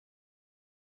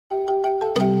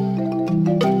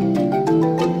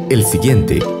El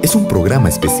siguiente es un programa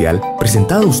especial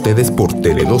presentado a ustedes por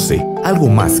Tele 12, algo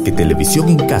más que televisión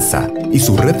en casa, y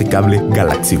su red de cable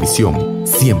Galaxivisión,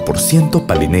 100%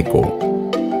 palineco.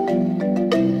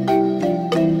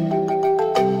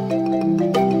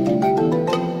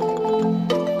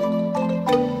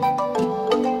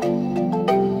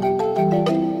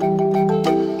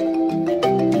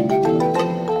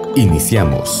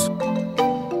 Iniciamos.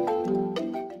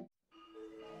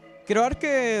 Creo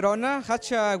que Rona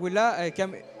hacha wila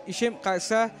que ishem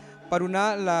casa para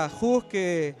una la juj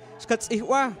que skats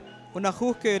ihwa una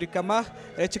juj que rikamah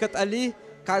chikat ali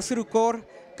kasirukor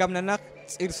kamnanak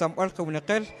irsam al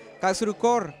Qawinaqel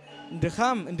kasirukor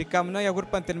ndiham ndikamna yagur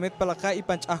pantelmet palaka y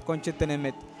panchah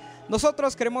conchetenemet.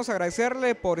 Nosotros queremos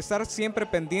agradecerle por estar siempre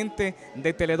pendiente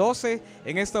de Tele 12.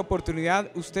 En esta oportunidad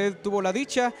usted tuvo la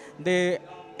dicha de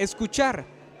escuchar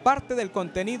parte del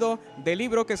contenido del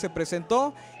libro que se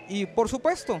presentó y, por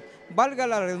supuesto, valga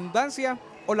la redundancia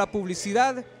o la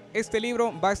publicidad, este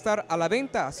libro va a estar a la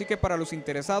venta, así que para los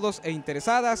interesados e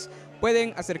interesadas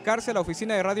pueden acercarse a la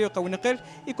oficina de Radio Qawinaqel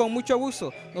y con mucho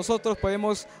gusto nosotros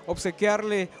podemos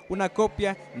obsequiarle una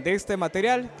copia de este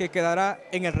material que quedará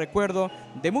en el recuerdo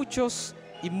de muchos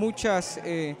y muchas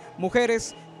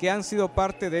mujeres que han sido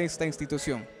parte de esta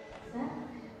institución.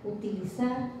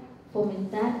 Utilizar,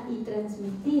 fomentar y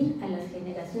transmitir a las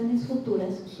generaciones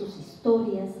futuras sus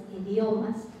historias,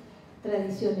 idiomas,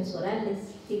 tradiciones orales,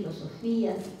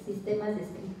 filosofías, sistemas de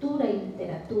escritura y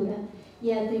literatura,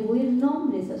 y atribuir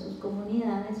nombres a sus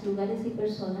comunidades, lugares y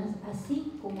personas,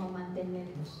 así como a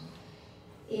mantenerlos.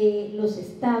 Los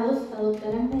estados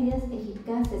adoptarán medidas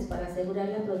eficaces para asegurar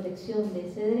la protección de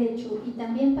ese derecho y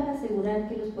también para asegurar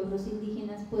que los pueblos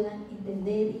indígenas puedan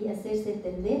entender y hacerse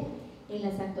entender en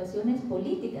las actuaciones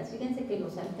políticas. Fíjense que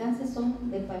los alcances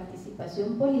son de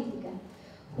participación política,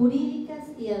 jurídicas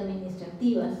y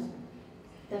administrativas,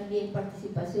 también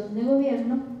participación de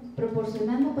gobierno,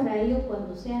 proporcionando para ello,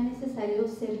 cuando sea necesario,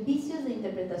 servicios de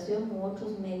interpretación u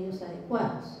otros medios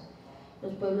adecuados.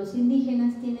 Los pueblos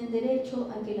indígenas tienen derecho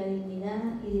a que la dignidad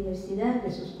y diversidad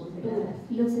de sus culturas.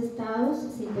 Los estados,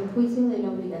 sin perjuicio de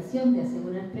la obligación de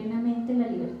asegurar plenamente la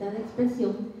libertad de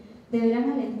expresión,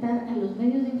 deberán alentar a los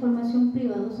medios de información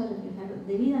privados a reflejar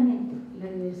debidamente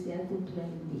la diversidad cultural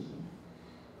indígena.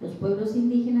 Los pueblos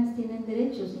indígenas tienen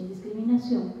derecho sin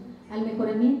discriminación al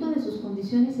mejoramiento de sus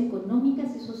condiciones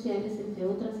económicas y sociales, entre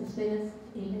otras esferas,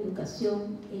 en la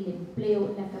educación, el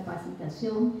empleo, la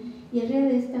capacitación y el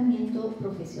readestamiento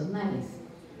profesionales,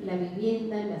 la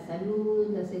vivienda, la salud,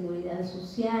 la seguridad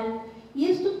social. Y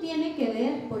esto tiene que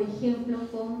ver, por ejemplo,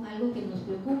 con algo que nos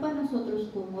preocupa a nosotros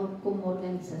como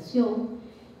organización,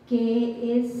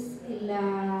 que es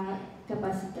la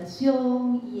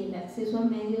capacitación y el acceso a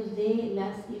medios de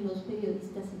las y los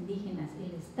periodistas indígenas.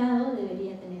 El Estado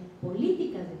debería tener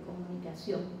políticas de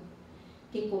comunicación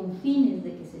que, con fines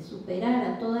de que se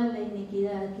superara toda la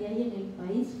inequidad que hay en el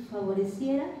país,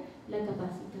 favoreciera la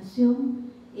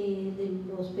capacitación de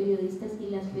los periodistas y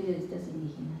las periodistas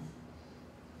indígenas.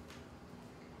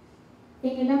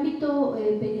 En el ámbito,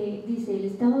 dice, el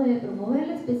Estado debe promover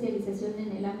la especialización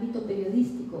en el ámbito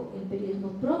periodístico, el periodismo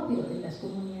propio de las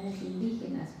comunidades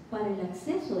indígenas para el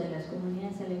acceso de las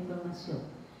comunidades a la información,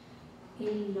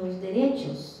 los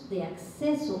derechos de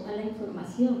acceso a la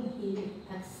información y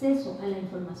acceso a la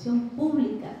información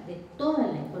pública de toda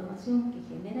la información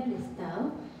que genera el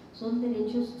Estado son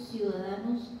derechos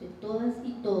ciudadanos de todas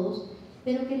y todos,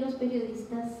 pero que los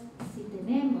periodistas, si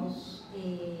tenemos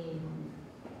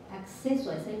acceso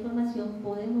a esa información,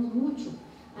 podemos mucho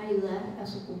ayudar a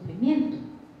su cumplimiento,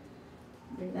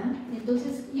 ¿verdad?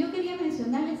 Entonces, yo quería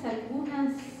mencionarles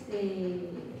algunas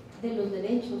de los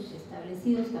derechos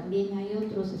establecidos. También hay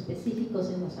otros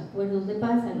específicos en los acuerdos de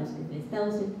paz a los que el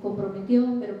Estado se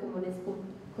comprometió, pero como les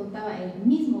contaba, el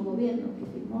mismo gobierno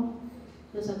que firmó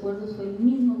los acuerdos fue el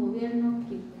mismo gobierno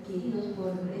que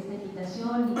por esta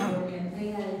invitación y por la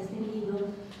entrega de este libro,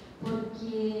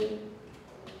 porque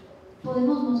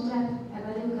podemos mostrar a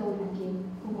Radio Qawinaqel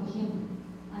como ejemplo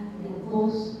ante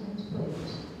voz de los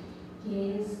pueblos,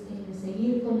 que es el de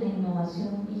seguir con la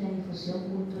innovación y la difusión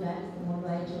cultural como lo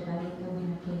ha hecho Radio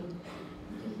Qawinaqel.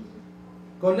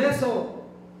 Con eso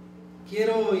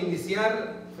quiero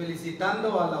iniciar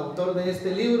felicitando al autor de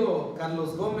este libro,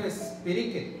 Carlos Gómez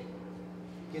Pirique,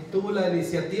 que tuvo la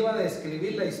iniciativa de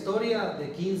escribir la historia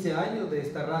de 15 años de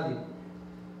esta radio.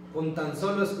 Con tan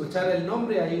solo escuchar el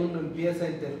nombre, ahí uno empieza a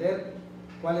entender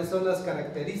cuáles son las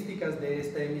características de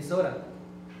esta emisora.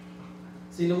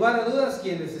 Sin lugar a dudas,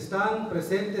 quienes están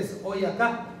presentes hoy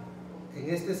acá, en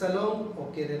este salón,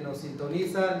 o quienes nos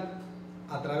sintonizan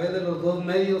a través de los dos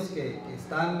medios que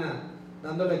están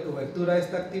dándole cobertura a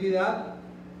esta actividad,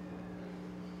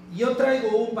 Yo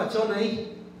traigo un pachón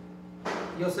ahí.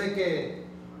 Yo sé que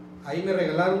ahí me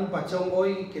regalaron un pachón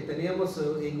hoy que teníamos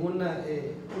en un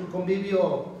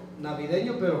convivio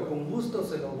navideño, pero con gusto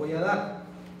se lo voy a dar.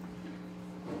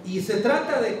 Y se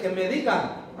trata de que me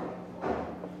digan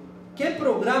qué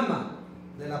programa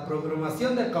de la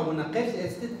programación de Qawinaqel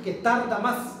es el que tarda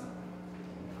más.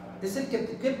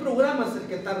 ¿Qué programa es el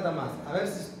que tarda más? A ver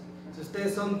si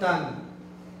ustedes son tan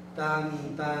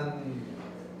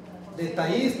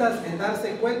detallistas en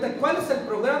darse cuenta. ¿Cuál es el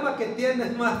programa que tiene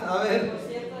más? A ver.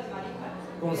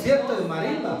 Concierto de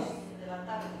marimba. De la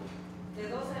tarde. De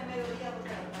 12 de mediodía a 2 de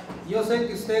la tarde. Yo sé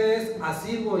que usted es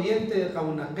asiduo oyente de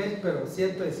Qawinaqel, pero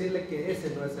siento decirle que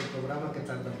ese no es el programa que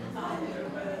tarda más. Ay, pero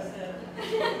puede ser.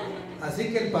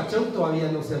 Así que el pachón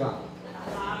todavía no se va.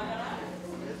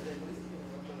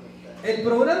 El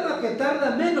programa que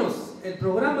tarda menos,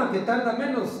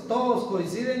 todos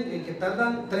coinciden en que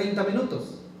tardan 30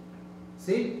 minutos.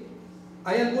 ¿Sí?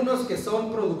 Hay algunos que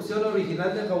son producción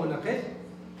original de Qawinaqel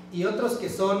y otros que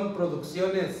son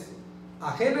producciones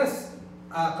ajenas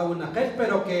a Qawinaqel,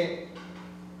 pero que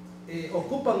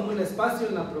ocupan un espacio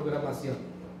en la programación.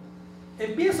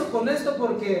 Empiezo con esto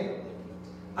porque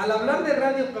al hablar de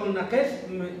Radio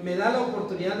Qawinaqel me da la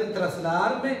oportunidad de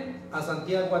trasladarme a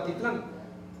Santiago Atitlán,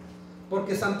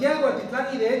 porque Santiago Atitlán,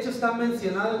 y de hecho está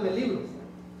mencionado en el libro,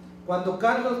 cuando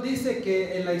Carlos dice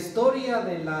que en la historia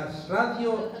de las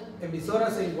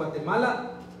radioemisoras en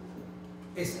Guatemala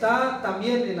está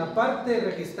también en la parte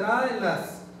registrada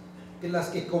en las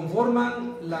que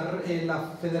conforman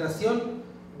la Federación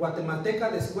Guatemalteca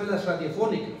de Escuelas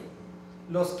Radiofónicas,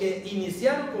 los que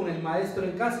iniciaron con el maestro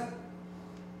en casa.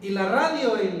 Y la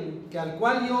radio al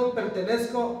cual yo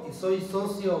pertenezco y soy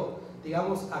socio,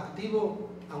 digamos, activo,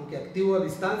 aunque activo a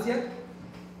distancia,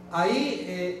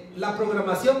 ahí la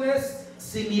programación es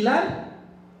similar,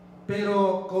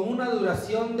 pero con una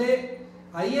duración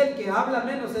ahí el que habla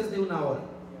menos es de 1 hora.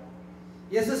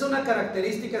 Y esa es una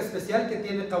característica especial que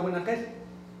tiene Qawinaqel,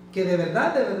 que de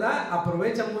verdad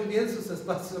aprovecha muy bien sus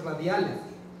espacios radiales.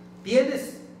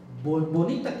 Tienes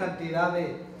bonita cantidad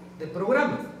de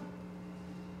programas.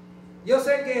 Yo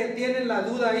sé que tienen la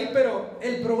duda ahí, pero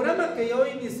el programa que yo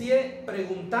inicié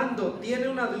preguntando tiene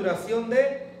una duración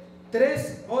de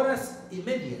 3 horas y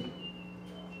media.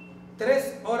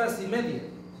 3 horas y media.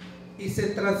 Y se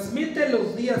transmite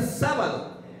los días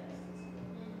sábado.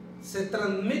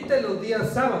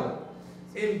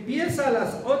 Empieza a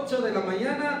las 8 de la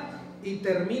mañana y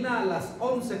termina a las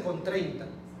 11:30.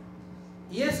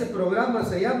 Y ese programa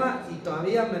se llama, y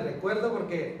todavía me recuerdo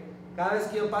porque cada vez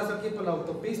que yo paso aquí por la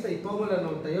autopista y pongo la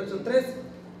 98.3,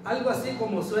 algo así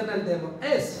como suena el demo: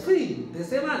 es fin de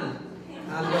semana.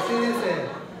 Algo así dice.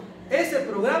 Ese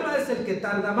programa es el que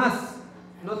tarda más.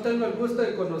 No tengo el gusto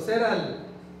de conocer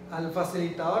al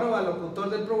facilitador o al locutor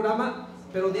del programa,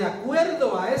 pero de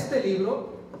acuerdo a este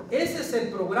libro, ese es el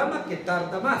programa que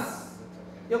tarda más.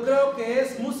 Yo creo que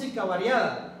es música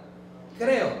variada,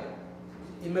 creo,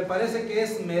 y me parece que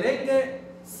es merengue,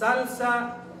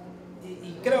 salsa,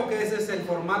 y creo que ese es el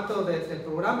formato del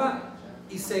programa.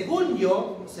 Y según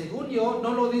yo,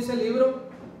 no lo dice el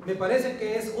libro, me parece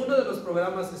que es uno de los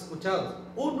programas escuchados.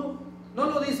 No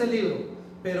lo dice el libro,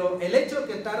 pero el hecho de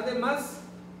que tarde más,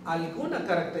 alguna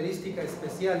característica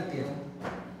especial tiene.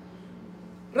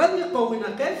 Radio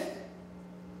Qawinaqel,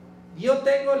 yo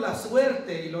tengo la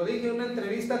suerte, y lo dije en una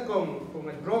entrevista con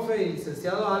el profe y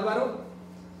licenciado Álvaro,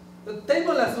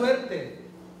 tengo la suerte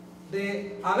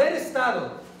de haber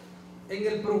estado en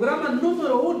el programa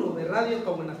número 1 de Radio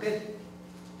Qawinaqel.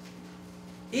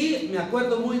 Y me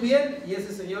acuerdo muy bien, y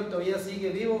ese señor todavía sigue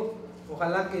vivo,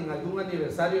 ojalá que en algún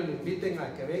aniversario lo inviten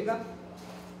a que venga.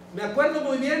 Me acuerdo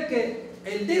muy bien que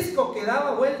el disco que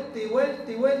daba vuelta y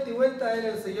vuelta y vuelta y vuelta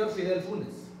era el señor Fidel Funes.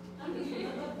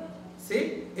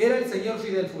 ¿Sí? Era el señor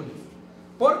Fidel Funes.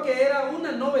 Porque era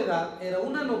una novedad, era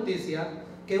una noticia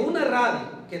que una radio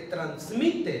que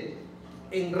transmite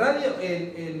en radio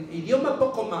en idioma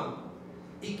pocomán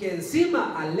y que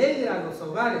encima alegra los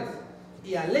hogares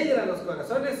y alegra los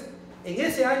corazones, en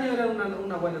ese año era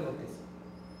una buena noticia.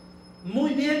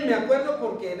 Muy bien me acuerdo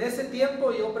porque en ese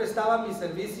tiempo yo prestaba mis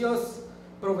servicios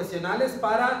profesionales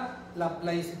para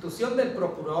la institución del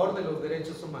Procurador de los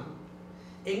Derechos Humanos.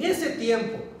 En ese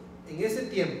tiempo,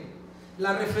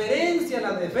 la referencia,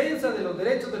 la defensa de los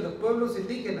derechos de los pueblos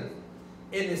indígenas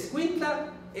en Escuintla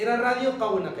era Radio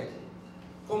Qawinaqel.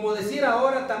 Como decir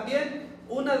ahora también,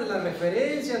 una de las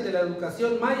referencias de la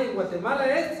educación maya en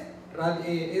Guatemala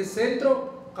es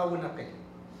Centro Qawinaqel.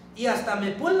 Y hasta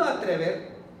me puedo atrever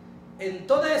en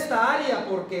toda esta área,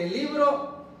 porque el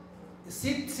libro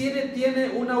sí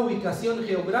tiene una ubicación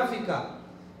geográfica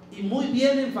y muy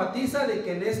bien enfatiza de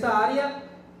que en esta área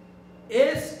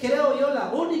es, creo yo,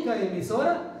 la única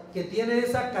emisora que tiene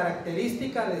esa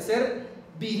característica de ser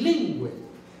bilingüe.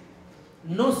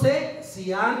 No sé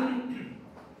si han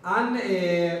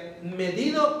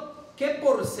medido qué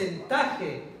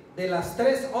porcentaje de las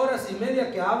 3 horas y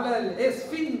media que habla es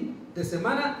fin de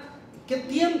semana, qué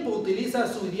tiempo utiliza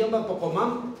su idioma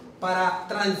Pocomam para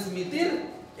transmitir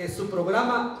su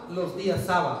programa los días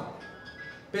sábados.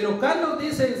 Pero Carlos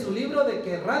dice en su libro de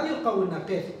que Radio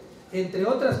Qawinaqel, entre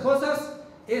otras cosas,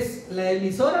 es la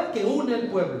emisora que une al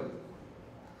pueblo.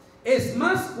 Es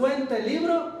más, cuenta el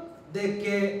libro de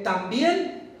que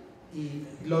también, y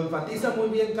lo enfatiza muy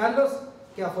bien Carlos,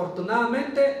 que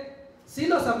afortunadamente sí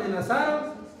los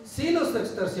amenazaron, sí los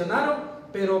extorsionaron,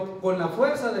 pero con la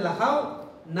fuerza de la JAU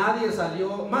nadie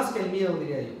salió, más que el miedo,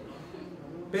 diría yo.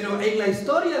 Pero en la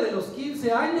historia de los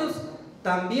 15 años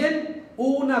también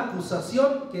hubo una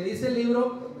acusación que dice el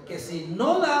libro que si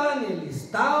no daban el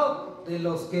listado de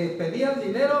los que pedían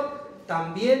dinero,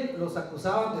 también los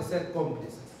acusaban de ser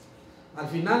cómplices. Al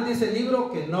final dice el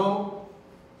libro que no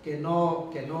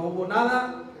hubo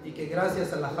nada y que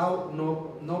gracias a la JAU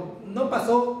no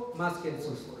pasó más que el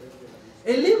susto.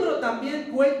 El libro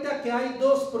también cuenta que hay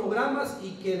 2 programas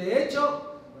y que de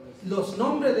hecho los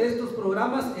nombres de estos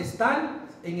programas están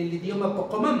en el idioma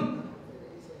Pocomam,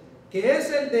 que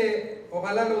es el de,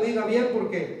 ojalá lo diga bien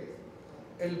porque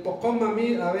el Pocomam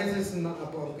a veces,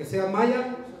 aunque sea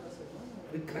maya,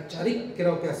 Cacharik,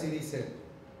 creo que así dice,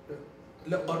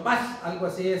 Orbash, algo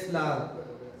así es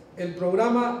el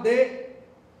programa de,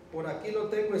 por aquí lo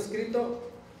tengo escrito,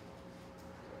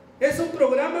 es un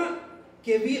programa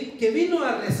que vino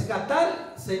a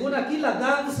rescatar, según aquí, la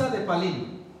danza de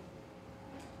Palín,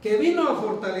 que vino a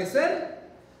fortalecer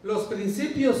los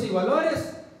principios y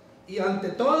valores y ante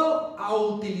todo a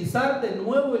utilizar de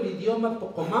nuevo el idioma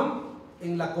Pocomam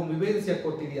en la convivencia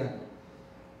cotidiana.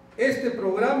 Este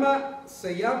programa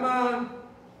se llama,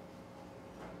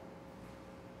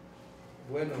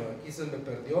 bueno, aquí se me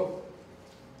perdió,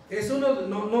 es uno,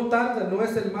 no tarda, no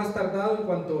es el más tardado en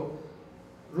cuanto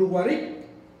Ruguarik,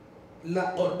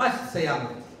 la Orbash se llama,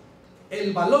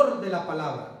 el valor de la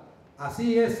palabra,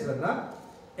 así es, ¿verdad?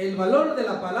 El valor de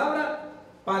la palabra,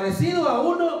 parecido a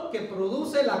uno que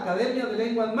produce la Academia de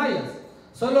Lenguas Mayas,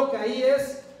 solo que ahí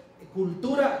es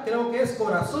cultura, creo que es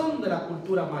corazón de la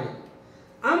cultura maya.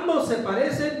 Ambos se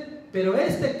parecen, pero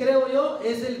este, creo yo,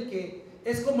 es el que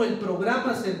es como el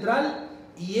programa central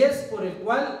y es por el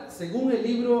cual, según el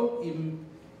libro,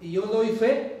 y yo doy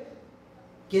fe,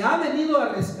 que ha venido a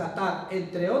rescatar,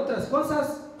 entre otras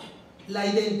cosas, la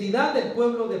identidad del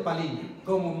pueblo de Palín,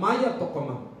 como maya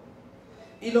Pocomam.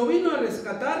 Y lo vino a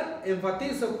rescatar,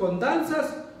 enfatizo, con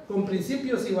danzas, con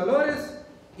principios y valores,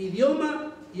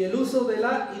 idioma y el uso de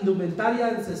la indumentaria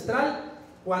ancestral,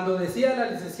 cuando decía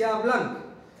la licenciada Blanc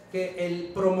que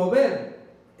el promover,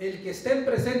 el que estén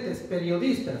presentes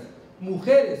periodistas,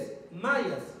 mujeres,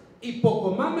 mayas y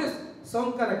pocomames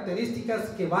son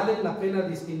características que valen la pena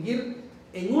distinguir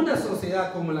en una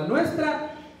sociedad como la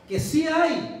nuestra, que sí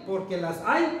hay, porque las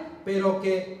hay, pero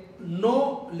que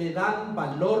no le dan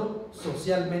valor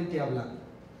socialmente hablando.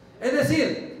 Es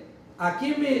decir,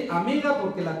 aquí mi amiga,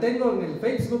 porque la tengo en el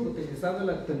Facebook utilizando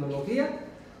la tecnología,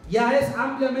 ya es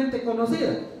ampliamente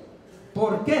conocida.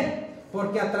 ¿Por qué?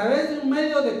 Porque a través de un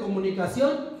medio de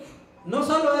comunicación no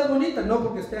solo es bonita, no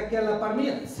porque esté aquí a la par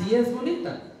mía, sí es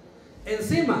bonita.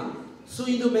 Encima, su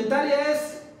indumentaria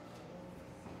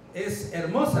es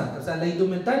hermosa, o sea, la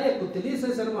indumentaria que utiliza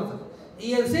es hermosa.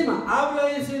 Y encima,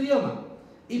 habla en su idioma.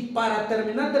 Y para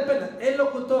terminar de pena, es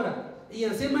locutora. Y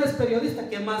encima es periodista,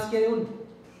 ¿qué más quiere uno?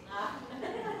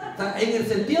 O sea, en el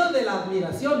sentido de la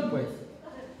admiración, pues.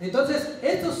 Entonces,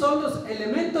 estos son los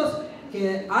elementos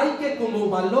que hay que como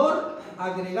valor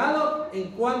agregado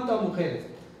en cuanto a mujeres.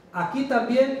 Aquí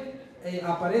también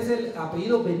aparece el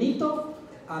apellido Benito,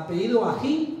 apellido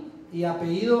Ajín y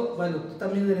apellido, bueno, tú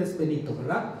también eres Benito,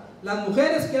 ¿verdad? Las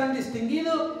mujeres que han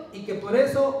distinguido y que por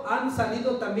eso han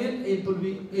salido también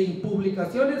en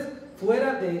publicaciones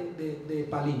fuera de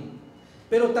Palín.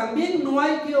 Pero también no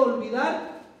hay que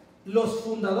olvidar los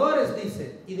fundadores,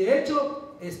 dice, y de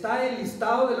hecho está el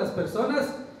listado de las personas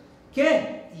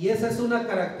que, y esa es una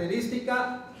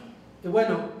característica, que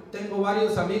bueno, tengo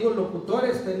varios amigos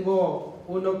locutores, tengo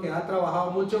uno que ha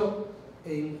trabajado mucho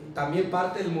en también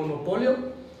parte del monopolio.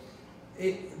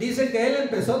 Dice que él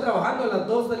empezó trabajando a las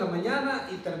 2 de la mañana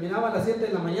y terminaba a las 7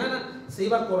 de la mañana, se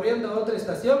iba corriendo a otra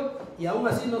estación y aún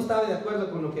así no estaba de acuerdo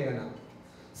con lo que ganaba.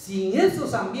 Si en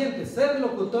esos ambientes ser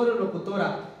locutor o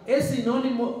locutora es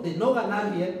sinónimo de no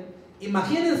ganar bien,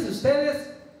 imagínense ustedes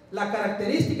la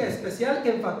característica especial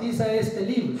que enfatiza este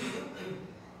libro.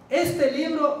 Este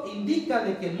libro indica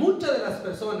de que muchas de las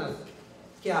personas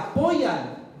que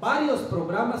apoyan varios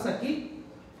programas aquí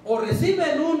o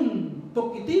reciben un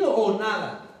poquitillo o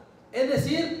nada. Es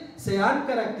decir, se han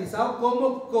caracterizado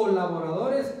como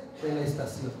colaboradores de la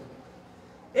estación.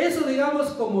 Eso, digamos,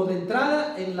 como de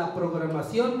entrada en la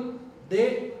programación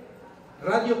de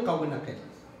Radio Qawinaqel.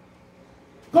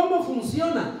 ¿Cómo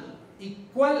funciona? Y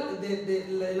cuál,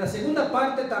 de la segunda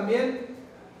parte también,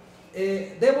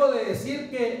 debo de decir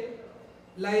que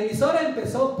la emisora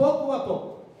empezó poco a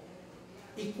poco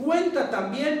y cuenta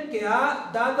también que ha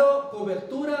dado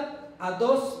cobertura a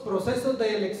 2 procesos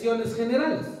de elecciones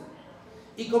generales.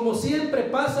 Y como siempre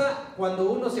pasa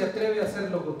cuando uno se atreve a ser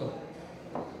locutor,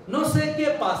 no sé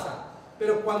qué pasa,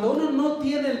 pero cuando uno no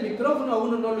tiene el micrófono, a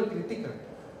uno no lo critican.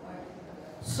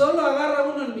 Solo agarra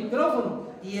uno el micrófono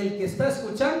y el que está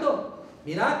escuchando,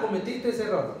 mira, cometiste ese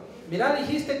error, mira,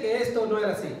 dijiste que esto no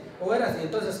era así, o era así.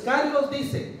 Entonces Carlos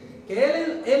dice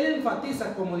que él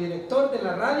enfatiza como director de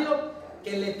la radio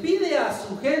que le pide a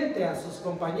su gente, a sus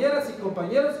compañeras y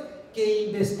compañeros, que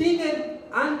investiguen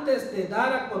antes de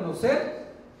dar a conocer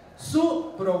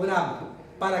su programa,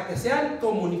 para que sean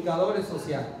comunicadores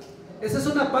sociales. Esa es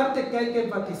una parte que hay que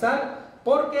enfatizar,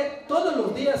 porque todos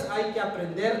los días hay que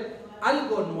aprender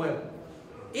algo nuevo.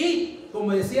 Y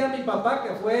como decía mi papá,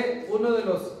 que fue uno de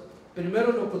los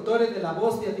primeros locutores de La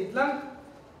Voz de Atitlán,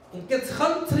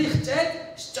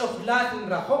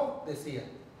 decía,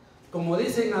 como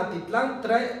dicen en Atitlán,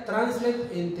 translate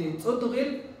en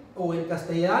Tzotugil o en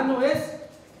castellano es: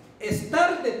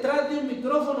 estar detrás de un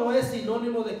micrófono es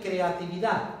sinónimo de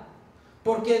creatividad,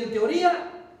 porque en teoría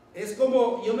es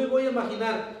como, yo me voy a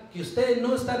imaginar que ustedes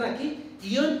no están aquí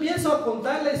y yo empiezo a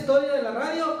contar la historia de la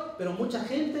radio, pero mucha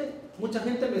gente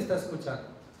me está escuchando.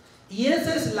 Y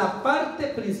esa es la parte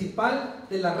principal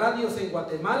de las radios en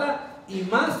Guatemala, y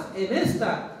más en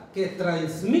esta que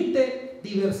transmite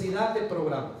diversidad de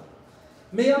programas.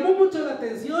 Me llamó mucho la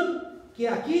atención que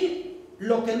aquí,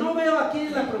 lo que no veo aquí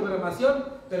en la programación,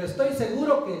 pero estoy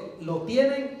seguro que lo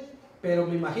tienen, pero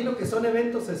me imagino que son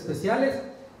eventos especiales,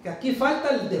 que aquí falta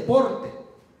el deporte,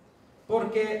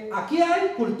 porque aquí hay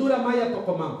cultura maya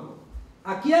pocomán,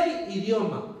 aquí hay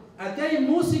idioma, aquí hay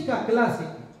música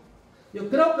clásica. Yo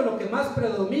creo que lo que más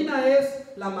predomina es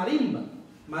la marimba,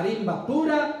 marimba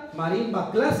pura,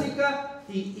 marimba clásica,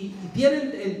 y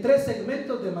tienen en 3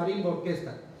 segmentos de marimba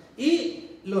orquesta.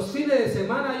 Y los fines de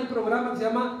semana hay un programa que se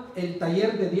llama El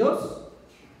Taller de Dios,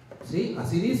 ¿sí?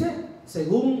 Así dice,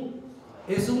 según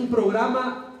es un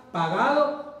programa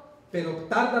pagado, pero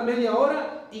tarda media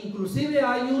hora. Inclusive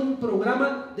hay un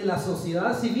programa de la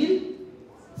sociedad civil,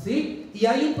 ¿sí? Y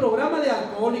hay un programa de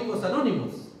alcohólicos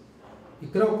anónimos. Y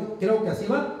creo que así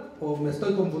va, o me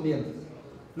estoy confundiendo.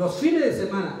 Los fines de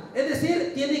semana, es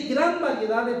decir, tiene gran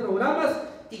variedad de programas,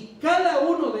 y cada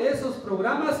uno de esos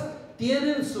programas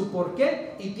tienen su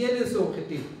porqué y tienen su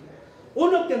objetivo.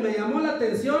 Uno que me llamó la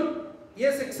atención, y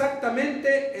es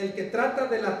exactamente el que trata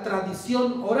de la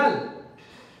tradición oral,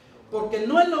 porque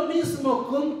no es lo mismo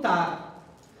contar.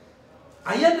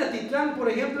 Allá en Atitlán, por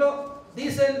ejemplo,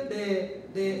 dicen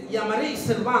de Yamari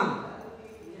Serván.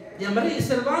 Yamari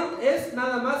Serván es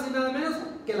nada más y nada menos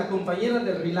que la compañera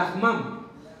de Rilahman,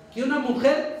 que una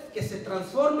mujer que se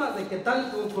transforma de qué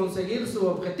tal conseguir su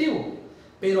objetivo.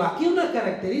 Pero aquí una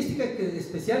característica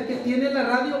especial que tiene la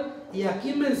radio, y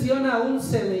aquí menciona a un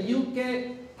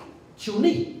Sebeyuque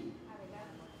Chuní,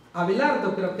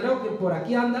 Abelardo, creo que por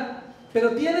aquí anda,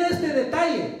 pero tiene este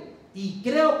detalle, y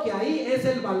creo que ahí es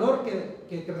el valor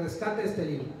que rescata este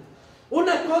libro.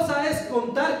 Una cosa es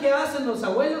contar qué hacen los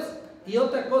abuelos, y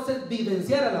otra cosa es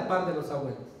vivenciar a la par de los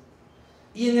abuelos.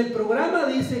 Y en el programa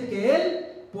dice que él,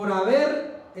 por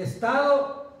haber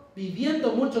estado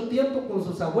viviendo mucho tiempo con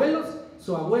sus abuelos,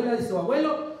 su abuela y su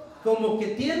abuelo, como que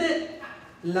tiene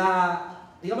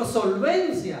la, digamos,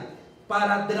 solvencia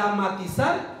para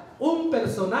dramatizar un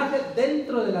personaje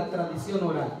dentro de la tradición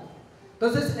oral.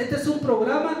 Entonces, este es un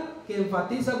programa que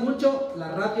enfatiza mucho la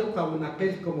radio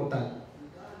Qawinaqel como tal.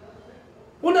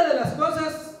 Una de las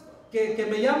cosas que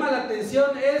me llama la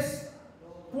atención es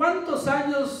cuántos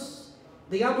años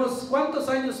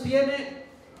tiene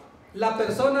la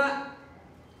persona,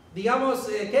 digamos,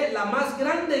 la más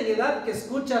grande en edad que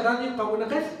escucha radio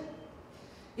Qawinaqel.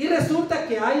 Y resulta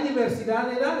que hay diversidad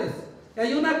de edades.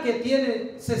 Hay una que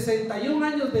tiene 61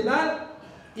 años de edad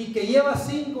y que lleva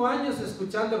 5 años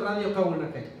escuchando radio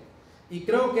Qawinaqel. Y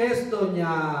creo que es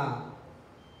doña,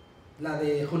 la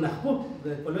de Junajpú,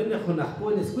 de Colonia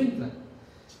Junajpú en Escuintla.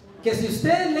 Que si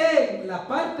usted lee la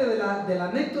parte de la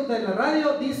anécdota de la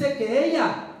radio, dice que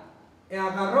ella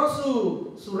agarró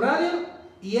su radio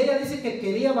y ella dice que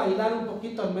quería bailar un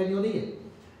poquito al mediodía.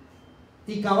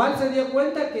 Y cabal se dio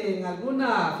cuenta que en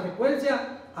alguna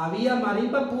frecuencia había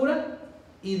marimba pura,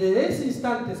 y desde ese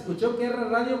instante escuchó que era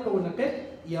Radio Qawinaqel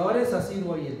y ahora es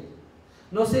asiduo oyente.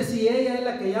 No sé si ella es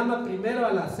la que llama primero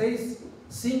a las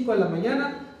 6:05 de la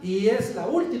mañana y es la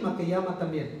última que llama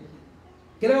también.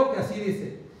 Creo que así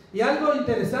dice. Y algo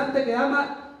interesante que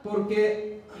llama,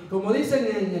 porque como dicen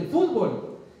en el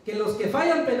fútbol, que los que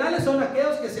fallan penales son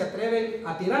aquellos que se atreven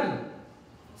a tirarlo,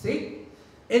 ¿sí?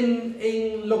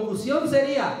 En locución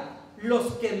sería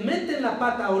los que meten la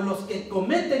pata o los que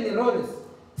cometen errores,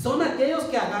 son aquellos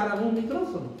que agarran un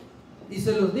micrófono. Y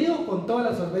se los digo con toda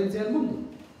la solvencia del mundo.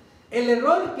 El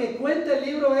error que cuenta el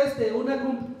libro es de una,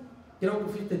 creo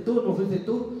que fuiste tú, no fuiste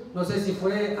tú, no sé si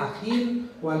fue Agil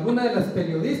o alguna de las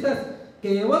periodistas,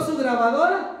 que llevó su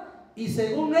grabadora y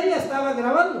según ella estaba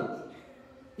grabando.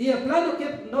 Y en plano,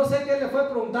 que no sé qué le fue a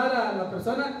preguntar a la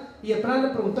persona, y en plano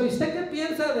le preguntó: ¿y usted qué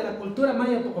piensa de la cultura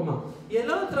maya Pocomán? Y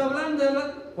el otro hablando,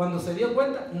 cuando se dio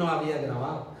cuenta, no había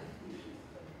grabado.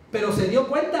 Pero se dio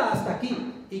cuenta hasta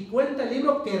aquí. Y cuenta el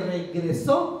libro que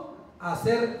regresó a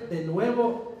hacer de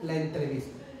nuevo la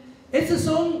entrevista. Esos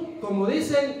son, como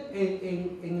dicen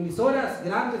en emisoras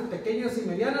grandes, pequeñas y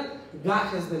medianas,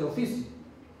 gajes del oficio.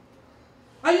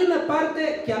 Hay una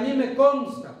parte que a mí me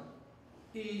consta,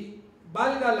 y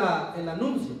valga el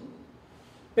anuncio,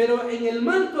 pero en el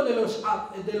marco de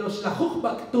los Lajuj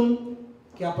Baktun,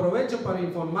 que aprovecho para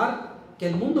informar que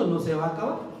el mundo no se va a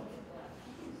acabar.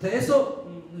 De eso,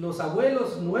 los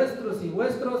abuelos nuestros y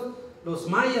vuestros, los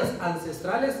mayas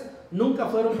ancestrales, nunca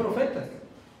fueron profetas.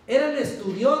 Eran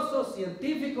estudiosos,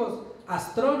 científicos,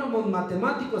 astrónomos,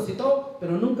 matemáticos y todo,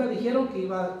 pero nunca dijeron que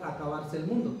iba a acabarse el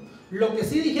mundo. Lo que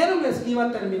sí dijeron es que iba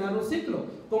a terminar un ciclo,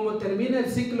 como termina el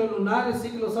ciclo lunar, el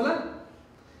ciclo solar.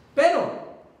 Pero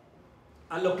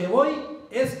a lo que voy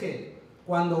es que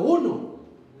cuando uno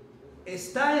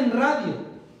está en radio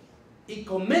y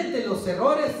comete los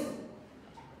errores,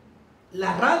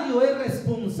 la radio es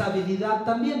responsabilidad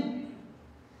también.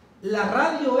 La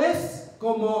radio es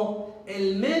como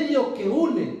el medio que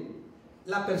une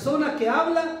la persona que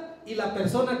habla y la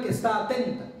persona que está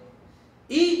atenta.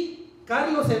 Y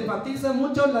Carlos enfatiza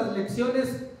mucho las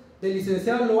lecciones del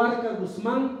licenciado Loarca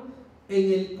Guzmán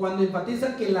cuando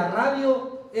enfatiza que la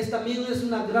radio también es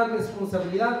una gran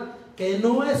responsabilidad, que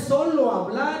no es solo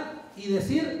hablar y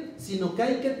decir, sino que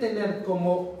hay que tener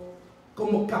como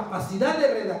capacidad de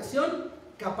redacción,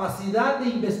 capacidad de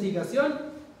investigación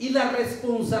y la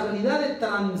responsabilidad de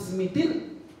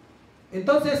transmitir.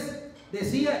 Entonces,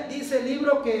 dice el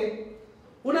libro que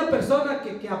una persona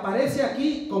que aparece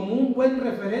aquí como un buen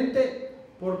referente,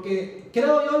 porque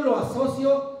creo yo lo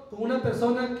asocio con una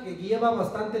persona que lleva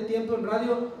bastante tiempo en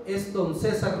radio, es don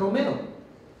César Romero,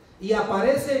 y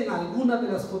aparece en algunas de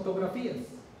las fotografías.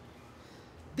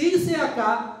 Dice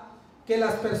acá que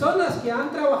las personas que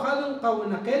han trabajado en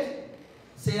Qawinaqel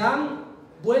se han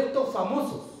vuelto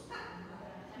famosos,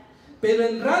 pero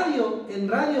en radio,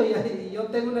 y yo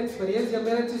tengo una experiencia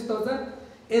mera chistosa,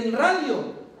 en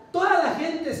radio toda la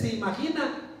gente se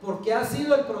imagina, porque ha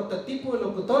sido el prototipo del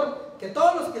locutor, que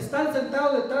todos los que están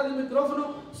sentados detrás del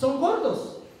micrófono son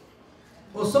gordos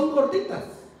o son gorditas,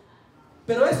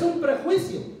 pero es un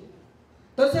prejuicio.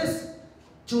 Entonces,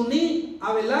 Chuní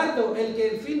Abelardo, el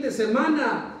que el fin de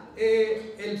semana,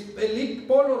 el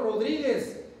Polo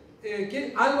Rodríguez,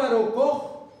 Álvaro Koch,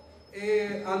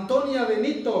 Antonia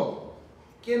Benito,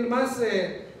 ¿quién más?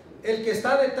 El que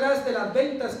está detrás de las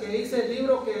ventas, que dice el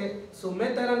libro que su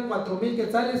meta eran 4,000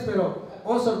 quetzales, pero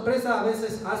oh sorpresa, a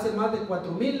veces hace más de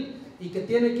 4,000 y que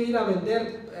tiene que ir a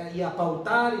vender y a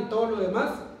pautar y todo lo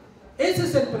demás. Ese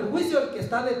es el prejuicio del que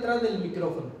está detrás del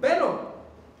micrófono. Pero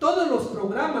todos los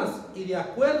programas, y de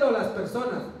acuerdo a las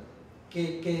personas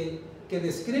que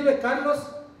describe Carlos,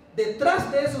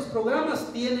 detrás de esos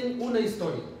programas tienen una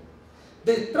historia.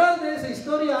 Detrás de esa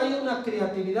historia hay una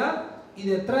creatividad, y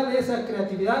detrás de esa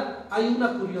creatividad hay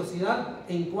una curiosidad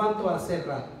en cuanto a hacer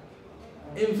radio.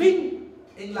 En fin,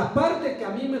 en la parte que a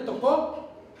mí me tocó,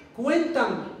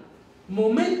 cuentan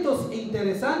momentos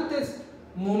interesantes,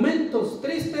 momentos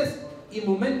tristes y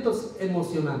momentos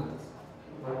emocionantes,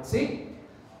 ¿sí?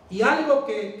 Y algo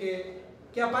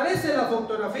que aparece en la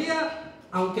fotografía,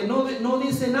 aunque no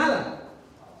dice nada.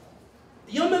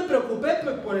 Yo me preocupé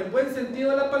por el buen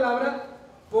sentido de la palabra,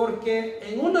 porque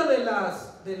en uno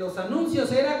de los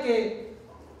anuncios era que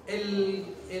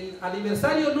el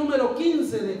aniversario número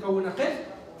 15 de Qawinaqel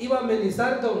iba a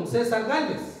amenizar don César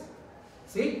Gálvez,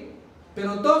 ¿sí?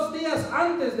 Pero 2 días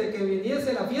antes de que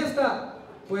viniese la fiesta,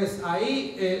 pues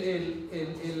ahí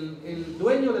el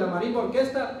dueño de la marimba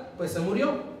orquesta pues se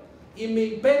murió, y mi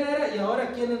pena era, ¿y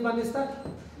ahora quiénes van a estar?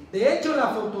 De hecho, la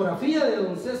fotografía de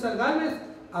don César Gálvez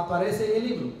aparece en el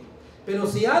libro. Pero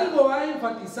si algo ha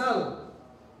enfatizado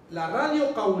la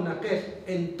radio Qawinaqel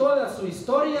en toda su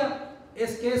historia,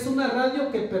 es que es una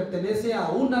radio que pertenece a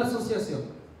una asociación.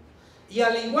 Y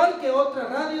al igual que otras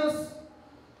radios,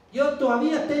 yo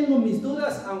todavía tengo mis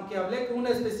dudas, aunque hablé con una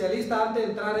especialista antes de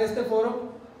entrar a este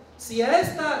foro, si a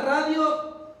esta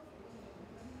radio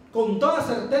con toda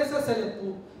certeza se le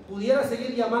pudiera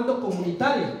seguir llamando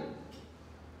comunitaria.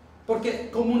 Porque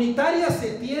comunitaria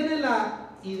se tiene la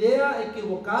idea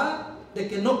equivocada de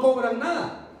que no cobran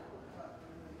nada.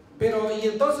 Pero, ¿y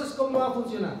entonces cómo va a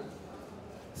funcionar?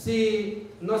 Si,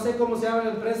 no sé cómo se llama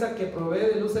la empresa que provee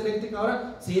de luz eléctrica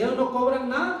ahora, si ellos no cobran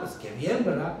nada, pues qué bien,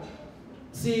 ¿verdad?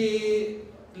 Si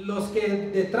los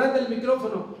que detrás del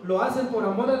micrófono lo hacen por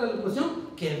amor a la locución,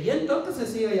 qué bien, todo que se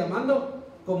siga llamando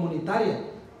comunitaria.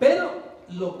 Pero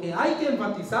lo que hay que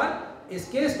enfatizar es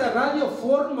que esta radio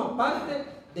forma parte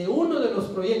de uno de los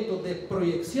proyectos de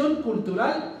proyección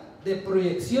cultural, de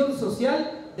proyección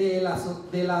social de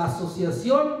la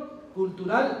Asociación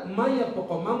Cultural Maya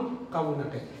Pocomán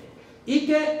Qawinaqel. Y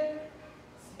que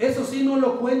eso sí no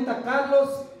lo cuenta Carlos,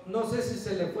 no sé si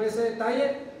se le fue ese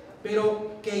detalle,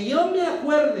 pero que yo me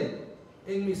acuerde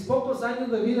en mis pocos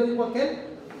años de vida, dijo aquel,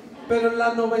 pero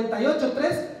la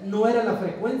 98.3 no era la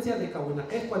frecuencia de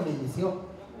Qawinaqel cuando inició,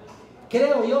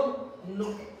 creo yo, no,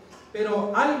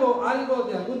 pero algo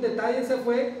de algún detalle se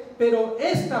fue, pero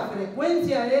esta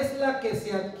frecuencia es la que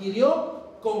se adquirió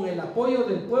con el apoyo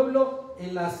del pueblo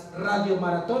en las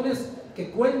radiomaratones que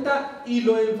cuenta, y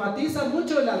lo enfatiza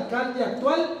mucho el alcalde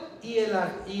actual y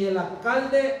el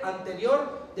alcalde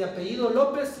anterior de apellido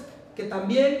López, que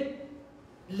también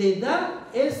le da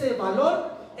ese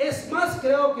valor. Es más,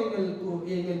 creo que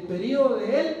en el periodo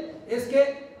de él, es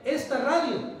que esta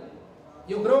radio,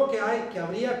 yo creo que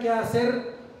habría que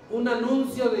hacer un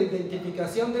anuncio de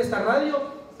identificación de esta radio.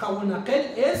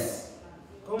 Qawinaqel es,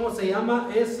 ¿cómo se llama?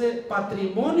 Es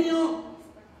patrimonio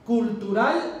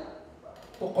cultural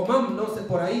Pocomán, no sé,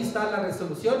 por ahí está la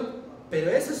resolución, pero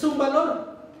ese es un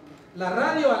valor. La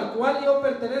radio al cual yo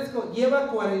pertenezco lleva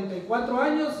 44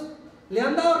 años, le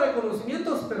han dado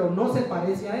reconocimientos, pero no se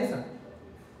parece a esa.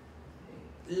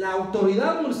 La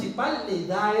autoridad municipal le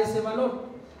da ese valor.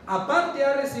 Aparte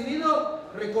ha recibido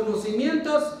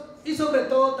reconocimientos y sobre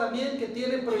todo también que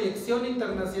tiene proyección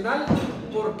internacional,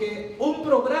 porque un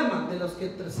programa de los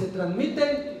que se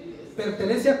transmiten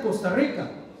pertenece a Costa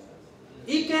Rica,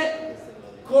 y que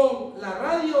con la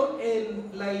radio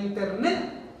en la internet,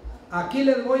 aquí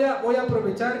les voy a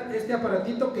aprovechar este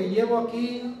aparatito que llevo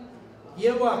aquí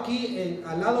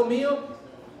al lado mío,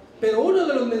 pero uno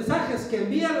de los mensajes que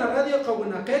envía la radio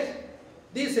Qawinaqel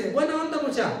dice: buena onda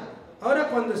mucha, ahora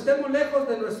cuando estemos lejos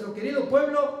de nuestro querido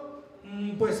pueblo,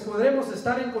 pues podremos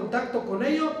estar en contacto con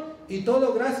ello, y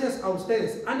todo gracias a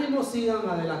ustedes, ánimo, sigan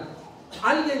adelante.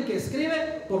 Alguien que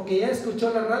escribe porque ya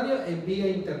escuchó la radio en vía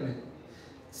internet.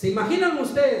 ¿Se imaginan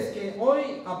ustedes que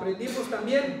hoy aprendimos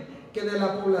también que de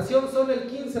la población solo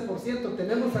el 15%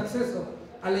 tenemos acceso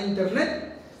a la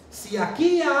internet? Si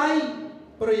aquí hay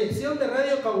proyección de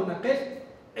radio Qawinaqel,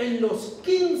 en los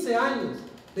 15 años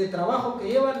de trabajo que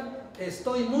llevan,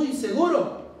 estoy muy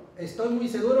seguro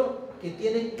que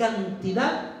tienen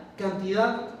cantidad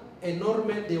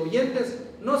enorme de oyentes,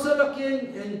 no solo aquí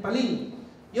en Palín.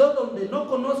 Yo donde no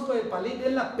conozco de Palín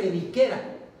es la Periquera.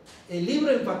 El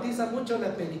libro enfatiza mucho la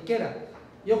Periquera.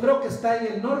 Yo creo que está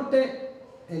en el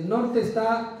norte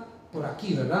está por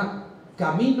aquí, ¿verdad?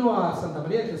 Camino a Santa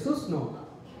María de Jesús, ¿no?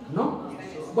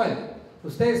 Bueno,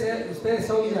 ustedes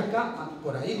son de acá,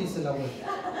 por ahí dice la vuelta.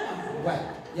 Bueno,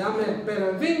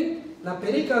 pero en fin, la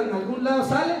perica en algún lado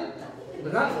sale,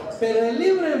 ¿verdad? Pero el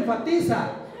libro enfatiza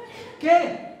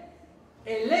que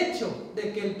el hecho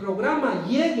de que el programa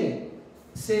llegue,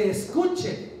 se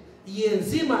escuche, y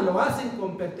encima lo hacen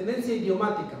con pertenencia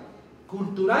idiomática,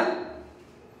 cultural,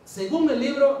 según el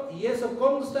libro, y eso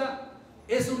consta,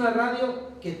 es una radio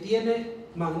que tiene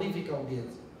magnífica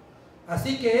audiencia.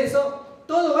 Así que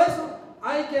todo eso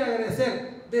hay que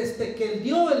agradecer, desde que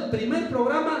dio el primer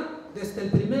programa, desde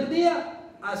el primer día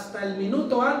hasta el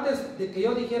minuto antes de que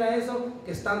yo dijera eso,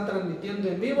 que están transmitiendo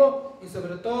en vivo, y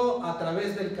sobre todo a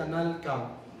través del canal Cabo.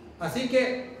 Así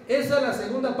que esa es la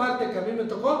segunda parte que a mí me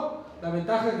tocó. La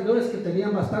ventaja que tuve es que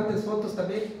tenían bastantes fotos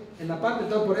también en la parte,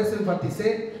 todo por eso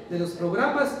enfaticé de los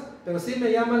programas, pero sí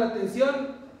me llama la atención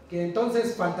que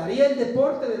entonces faltaría el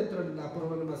deporte dentro de la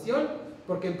programación,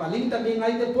 porque en Palín también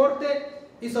hay deporte,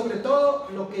 y sobre todo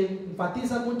lo que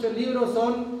enfatiza mucho el libro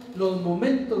son los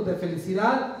momentos de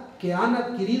felicidad que han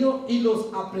adquirido y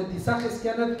los aprendizajes que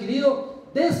han adquirido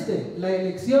desde la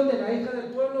elección de la hija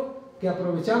del pueblo que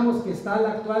aprovechamos que está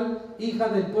la actual hija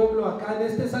del pueblo acá en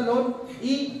este salón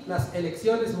y las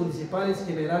elecciones municipales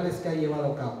generales que ha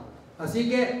llevado a cabo. Así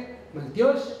que,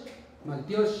 Maltiosh,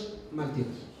 Maltiosh,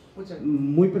 Maltiosh.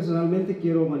 Muy personalmente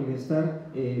quiero manifestar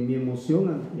mi emoción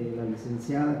ante la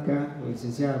licenciada acá, la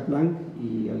licenciada Blanc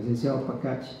y al licenciado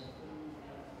Pacach.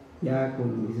 Ya con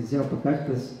el licenciado Pacach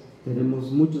pues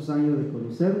tenemos muchos años de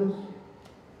conocernos.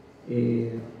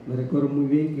 Me recuerdo muy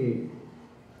bien que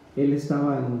él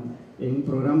estaba en un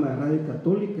programa de radio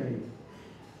católica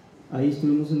y ahí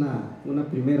estuvimos una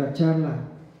primera charla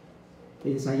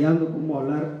ensayando cómo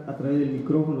hablar a través del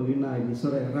micrófono de una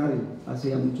emisora de radio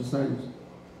hace ya muchos años.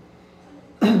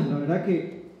 La verdad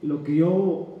que lo que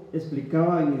yo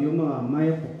explicaba en idioma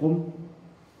maya pocón,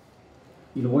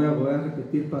 y lo voy a volver a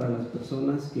repetir para las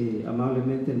personas que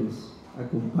amablemente nos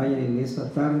acompañan en esta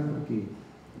tarde, porque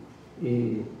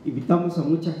invitamos a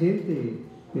mucha gente,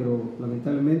 pero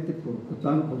lamentablemente por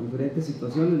diferentes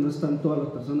situaciones no están todas las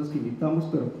personas que invitamos,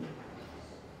 pero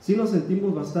sí nos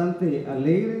sentimos bastante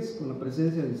alegres con la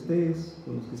presencia de ustedes,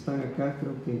 con los que están acá.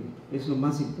 Creo que es lo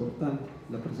más importante,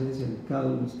 la presencia de cada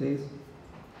uno de ustedes.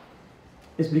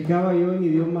 Explicaba yo en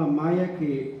idioma maya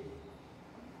que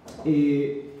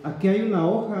aquí hay una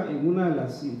hoja en una de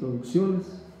las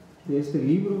introducciones de este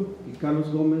libro que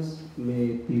Carlos Gómez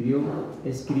me pidió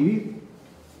escribir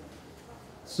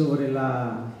sobre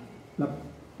la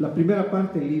primera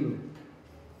parte del libro.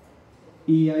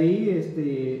 Y ahí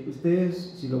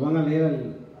ustedes, si lo van a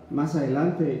leer más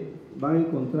adelante, van a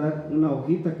encontrar una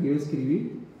hojita que yo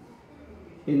escribí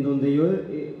en donde yo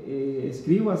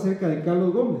escribo acerca de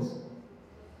Carlos Gómez.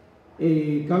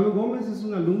 Carlos Gómez es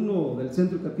un alumno del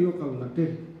Centro Educativo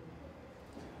Qawinaqel.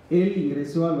 Él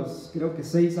ingresó a los, creo que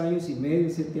 6 años y medio,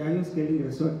 7 años que él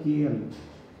ingresó aquí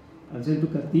al Centro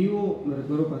Educativo. Me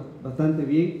recuerdo bastante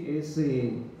bien,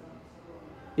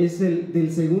 es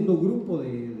del segundo grupo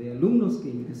de alumnos que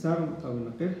ingresaron a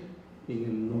Qawinaqel en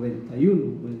el 91,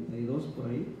 92 por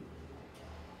ahí.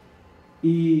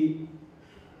 Y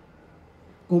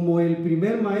como el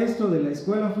primer maestro de la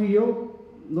escuela fui yo,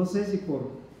 no sé si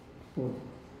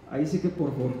ahí sí que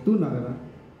por fortuna, ¿verdad?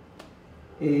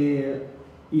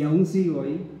 Y aún sigo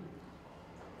ahí.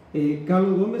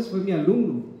 Carlos Gómez fue mi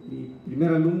alumno, mi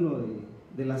primer alumno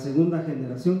de la segunda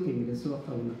generación que ingresó a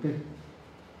Qawinaqel.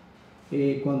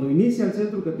 Cuando inicia el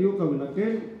Centro Educativo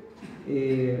Qawinaqel,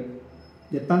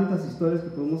 de tantas historias que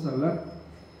podemos hablar,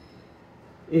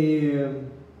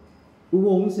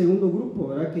 hubo un segundo grupo,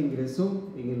 ¿verdad?, que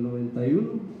ingresó en el 91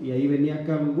 y ahí venía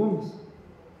Carlos Gómez.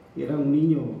 Era un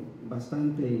niño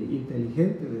bastante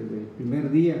inteligente desde el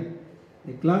primer día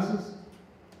de clases,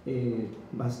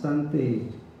 bastante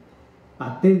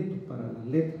atento para las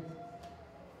letras,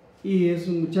 y es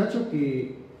un muchacho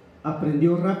que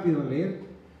aprendió rápido a leer,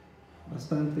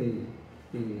 bastante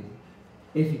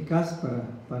eficaz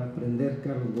para aprender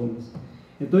Carlos Gómez.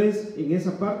 Entonces, en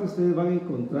esa parte ustedes van a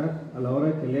encontrar, a la hora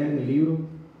de que lean el libro,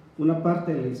 una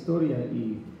parte de la historia,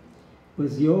 y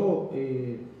pues yo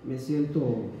me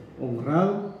siento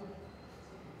honrado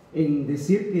en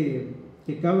decir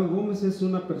que Carlos Gómez es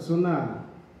una persona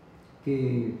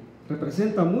que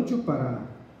representa mucho para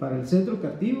el Centro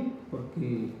Educativo,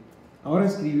 porque ahora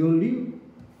escribió un libro,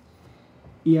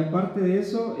 y aparte de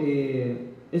eso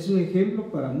es un ejemplo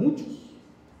para muchos,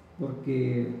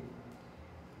 porque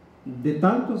de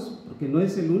tantos, porque no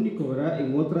es el único, ¿verdad?,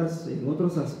 en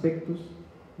otros aspectos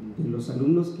de los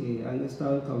alumnos que han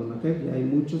estado en Qawinaqel, ya hay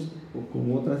muchos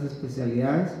con otras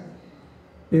especialidades,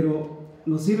 pero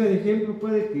nos sirve de ejemplo,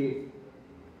 puede que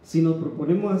si nos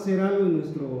proponemos hacer algo en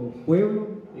nuestro pueblo,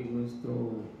 en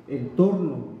nuestro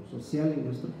entorno social, en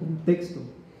nuestro contexto,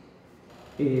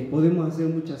 podemos hacer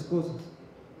muchas cosas.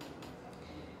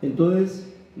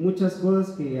 Entonces, muchas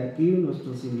cosas que aquí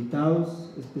nuestros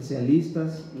invitados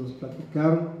especialistas nos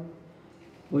platicaron,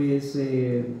 pues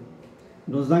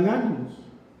nos dan ánimos.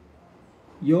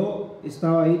 Yo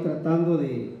estaba ahí tratando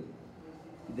de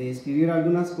escribir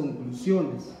algunas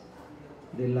conclusiones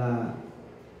de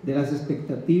las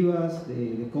expectativas,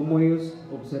 de cómo ellos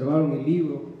observaron el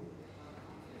libro,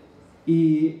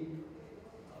 y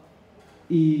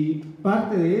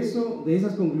parte de eso, de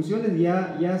esas conclusiones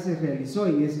ya se realizó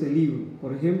en este libro.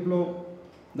 Por ejemplo,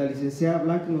 la licenciada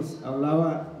Blanc nos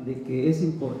hablaba de que es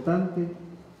importante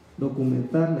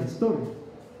documentar la historia,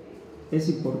 es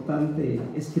importante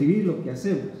escribir lo que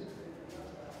hacemos.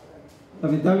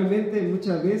 Lamentablemente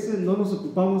muchas veces no nos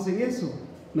ocupamos en eso.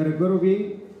 Me recuerdo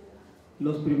bien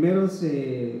los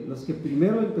que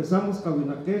primero empezamos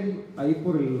Qawinaqel ahí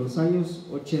por los años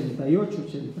 88,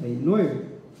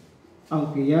 89,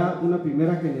 aunque ya una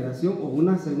primera generación o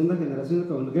una segunda generación de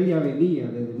Qawinaqel ya venía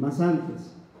desde más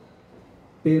antes.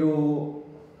 pero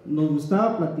nos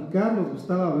gustaba platicar, nos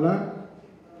gustaba hablar,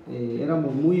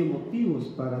 éramos muy emotivos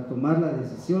para tomar las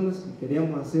decisiones que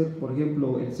queríamos hacer, por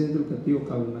ejemplo, el Centro Educativo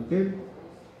Qawinaqel,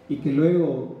 y que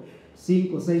luego,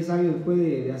 5 o 6 años después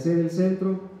de hacer el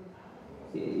centro,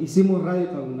 hicimos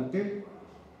Radio Qawinaqel.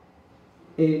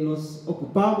 Nos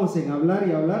ocupábamos en hablar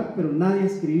y hablar, pero nadie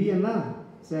escribía nada,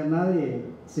 o sea, nadie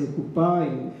se ocupaba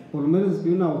en, por lo menos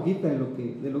escribir una hojita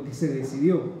de lo que se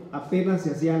decidió. Apenas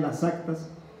se hacían las actas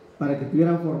para que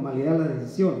tuvieran formalidad las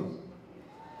decisiones.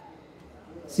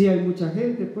 Sí, hay mucha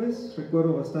gente, pues,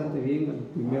 recuerdo bastante bien a los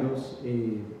primeros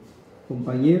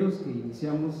compañeros que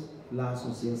iniciamos la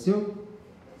asociación,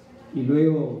 y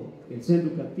luego el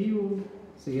centro educativo,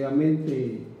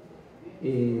 seguidamente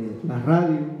la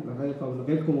radio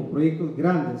Qawinaqel, como proyectos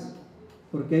grandes,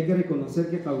 porque hay que reconocer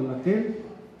que Qawinaqel,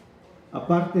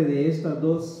 aparte de estas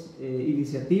dos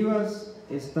iniciativas,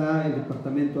 está el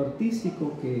departamento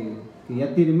artístico que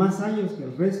ya tiene más años que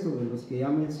el resto de los que ya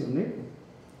mencioné,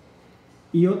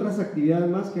 y otras actividades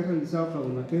más que ha realizado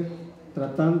Qawinaqel,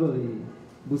 tratando de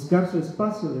buscar su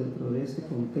espacio dentro de este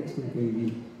contexto en que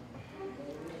vivimos.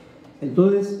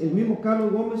 Entonces, el mismo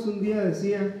Carlos Gómez un día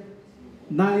decía: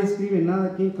 nadie escribe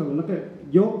nada aquí en Qawinaqel.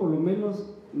 Yo, por lo menos,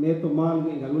 me he tomado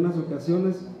en algunas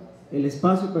ocasiones el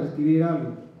espacio para escribir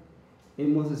algo.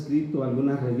 Hemos escrito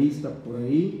alguna revista por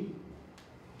ahí,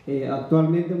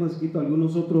 actualmente hemos escrito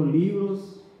algunos otros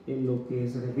libros en lo que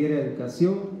se refiere a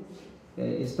educación.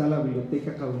 Está la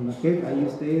biblioteca Qawinaqel, ahí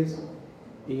ustedes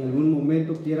en algún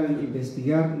momento quieran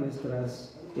investigar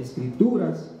nuestras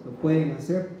escrituras, lo pueden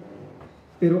hacer,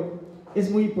 pero es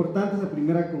muy importante esa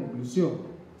primera conclusión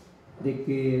de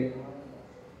que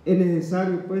es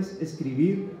necesario, pues,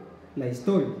 escribir la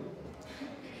historia.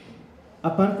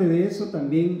 Aparte de eso,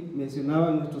 también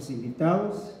mencionaban nuestros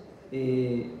invitados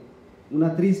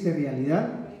una triste realidad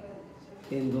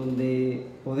en donde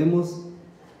podemos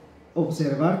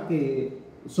observar que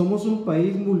somos un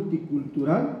país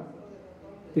multicultural,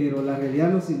 pero la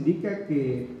realidad nos indica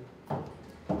que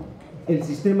el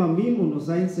sistema mismo nos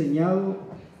ha enseñado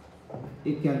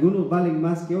que algunos valen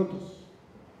más que otros.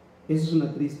 Eso es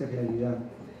una triste realidad.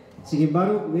 Sin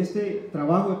embargo, con este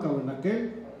trabajo de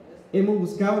Qawinaqel hemos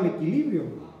buscado el equilibrio.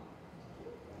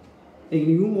 En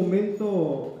ningún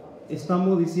momento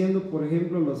estamos diciendo, por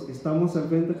ejemplo, los que estamos al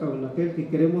frente de Qawinaqel, que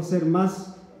queremos ser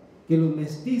más que los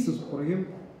mestizos, por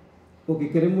ejemplo, o que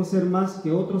queremos ser más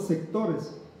que otros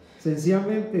sectores.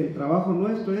 Sencillamente el trabajo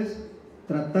nuestro es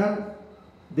tratar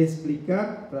de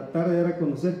explicar, tratar de dar a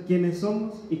conocer quiénes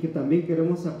somos y que también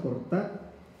queremos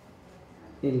aportar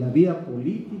en la vida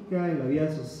política, en la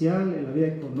vida social, en la vida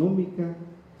económica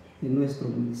de nuestro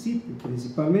municipio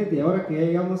principalmente. Y ahora que ya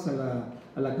llegamos a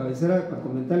la cabecera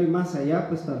departamental y más allá,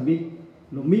 pues también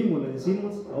lo mismo le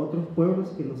decimos a otros pueblos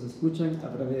que nos escuchan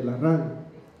a través de la radio.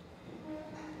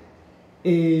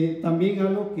 También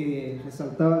algo que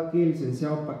resaltaba aquí el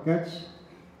licenciado Pacach,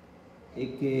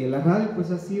 que la radio pues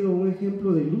ha sido un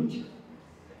ejemplo de lucha.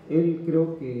 Él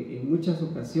creo que en muchas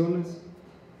ocasiones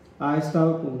ha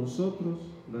estado con nosotros,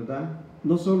 ¿verdad?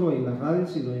 No solo en la radio,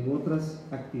 sino en otras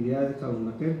actividades de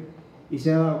Qawinaqel, y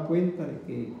se ha dado cuenta de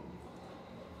que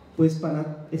pues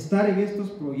para estar en estos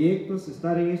proyectos,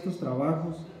 estar en estos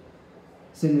trabajos,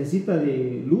 se necesita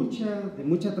de lucha, de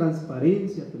mucha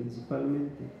transparencia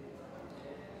principalmente.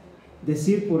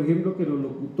 Decir, por ejemplo, que los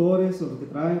locutores o los que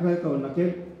trabajan en Radio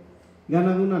Qawinaqel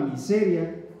ganan una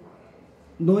miseria,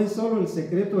 no es solo el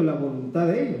secreto de la voluntad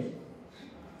de ellos,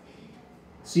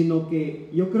 sino que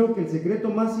yo creo que el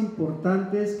secreto más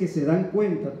importante es que se dan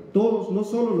cuenta, todos, no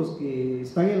solo los que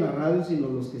están en la radio, sino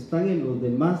los que están en los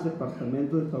demás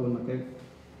departamentos de Qawinaqel,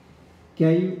 que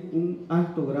hay un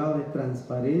alto grado de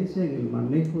transparencia en el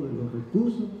manejo de los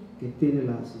recursos que tiene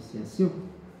la asociación.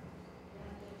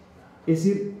 Es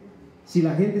decir, si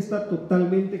la gente está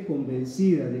totalmente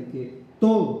convencida de que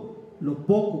todo lo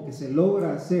poco que se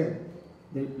logra hacer,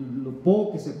 de lo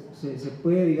poco que se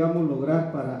puede, digamos,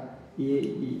 lograr para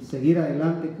y seguir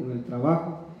adelante con el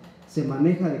trabajo, se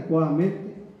maneja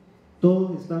adecuadamente,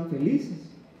 todos están felices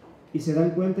y se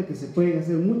dan cuenta que se pueden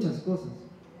hacer muchas cosas.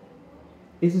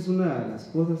 Esa es una de las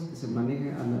cosas que se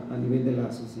maneja a nivel de la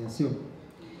asociación.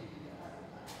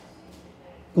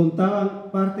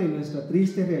 Contaban parte de nuestra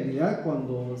triste realidad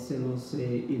cuando se nos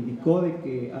indicó de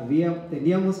que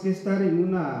teníamos que estar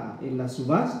en la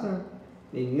subasta.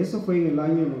 Eso fue en el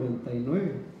año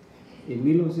 99, en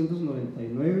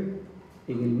 1999,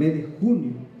 en el mes de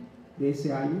junio de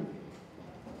ese año,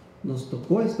 nos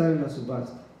tocó estar en la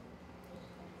subasta.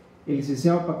 El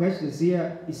licenciado Pacach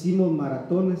decía, hicimos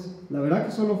maratones. La verdad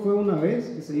que solo fue una vez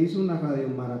que se hizo una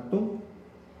radiomaratón,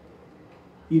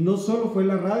 Y no solo fue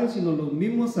la radio, sino los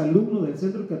mismos alumnos del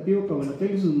Centro Educativo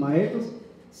Qawinaqel y sus maestros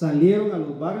salieron a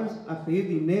los barrios a pedir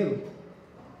dinero,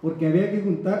 porque había que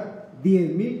juntar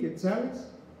 10,000 quetzales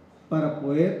para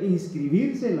poder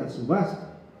inscribirse en la subasta.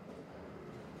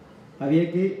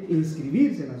 Había que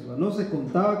inscribirse en la subasta, no se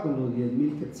contaba con los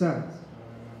 10,000 quetzales.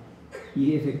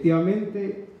 Y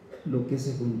efectivamente lo que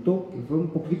se juntó, que fue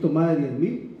un poquito más de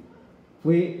 10,000,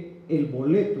 fue el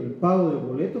boleto, el pago del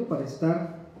boleto para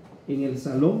estar en el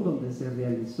salón donde se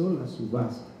realizó la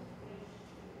subasta.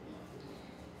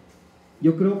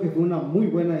 Yo creo que fue una muy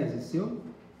buena decisión,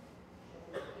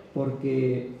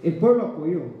 porque el pueblo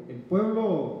apoyó. El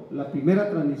pueblo, la primera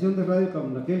transmisión de Radio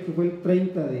Qawinaqel, que fue el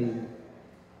 30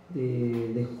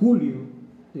 de julio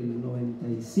del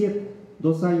 97,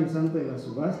 2 años antes de la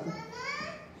subasta,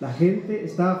 la gente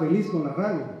estaba feliz con la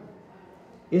radio.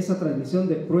 Esa transmisión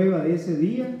de prueba de ese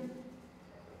día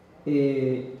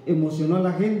emocionó a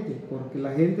la gente, porque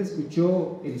la gente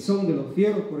escuchó el son de los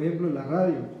fierros, por ejemplo, en la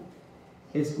radio,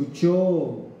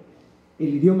 escuchó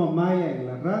el idioma maya en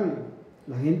la radio.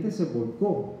 La gente se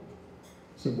volcó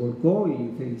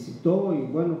y felicitó, y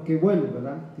bueno, qué bueno,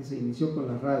 ¿verdad?, que se inició con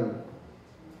la radio.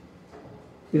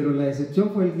 Pero la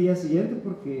decepción fue el día siguiente,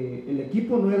 porque el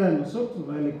equipo no era de nosotros,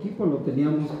 ¿verdad? El equipo lo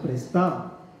teníamos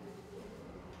prestado,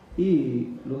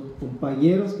 y los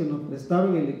compañeros que nos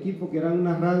prestaron el equipo, que eran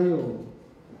una radio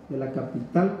de la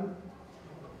capital,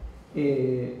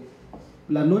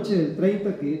 la noche del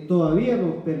 30, que todavía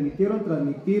nos permitieron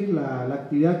transmitir la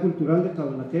actividad cultural de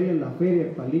Qawinaqel en la feria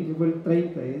del Palín, que fue el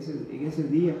 30 en ese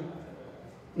día,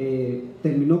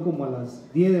 terminó como a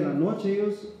las 10 de la noche.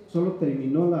 Ellos solo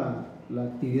terminó la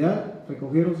actividad,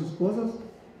 recogieron sus cosas,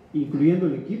 incluyendo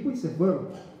el equipo, y se fueron.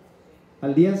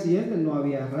 Al día siguiente no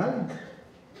había radio.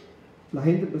 La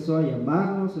gente empezó a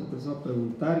llamarnos, empezó a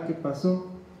preguntar qué pasó.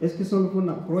 Es que solo fue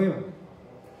una prueba.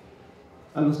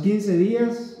 A los 15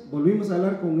 días volvimos a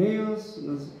hablar con ellos,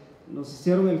 nos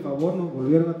hicieron el favor, nos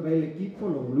volvieron a traer el equipo,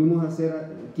 lo volvimos a hacer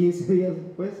 15 días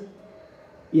después,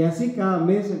 y así cada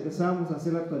mes empezábamos a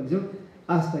hacer la transmisión,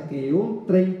 hasta que llegó un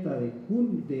 30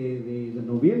 de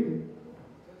noviembre,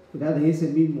 ¿verdad?, de ese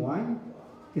mismo año,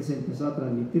 que se empezó a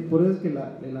transmitir. Por eso es que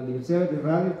el aniversario de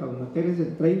Radio Qawinaqel es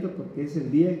el 30, porque es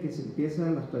el día en que se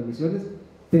empiezan las transmisiones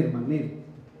permanentes.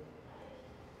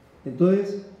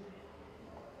 Entonces,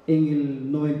 en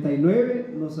el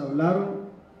 99 nos hablaron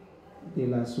de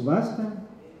la subasta,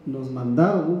 nos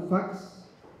mandaron un fax,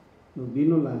 nos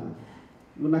vino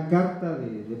una carta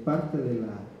de parte de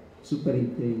la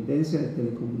Superintendencia de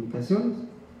Telecomunicaciones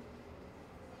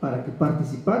para que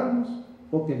participáramos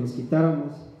o que nos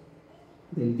quitáramos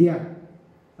del diario,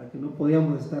 a que no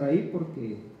podíamos estar ahí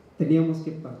porque teníamos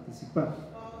que participar.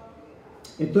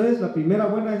 Entonces la primera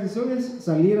buena decisión es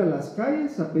salir a las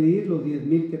calles a pedir los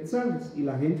 10,000 quetzales, y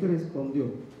la gente respondió.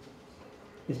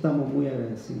 Estamos muy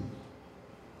agradecidos.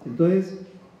 Entonces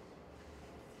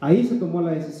ahí se tomó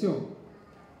la decisión.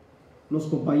 Los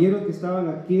compañeros que estaban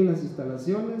aquí en las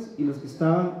instalaciones y los que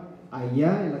estaban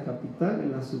allá en la capital,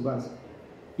 en la subasta,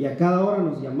 y a cada hora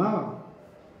nos llamaban.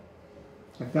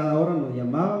 A cada hora nos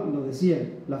llamaban y nos decían: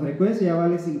 la frecuencia ya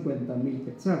vale 50,000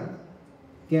 quetzales,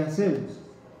 ¿qué hacemos?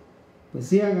 Pues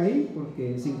sigan ahí,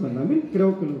 porque 50,000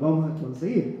 creo que los vamos a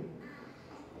conseguir.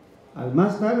 Al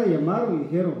más tarde llamaron y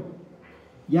dijeron: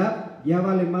 ya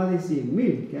vale más de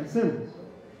 100,000, ¿qué hacemos?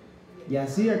 Y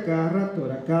así a cada rato,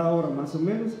 a cada hora más o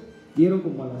menos, dieron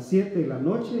como a las 7 de la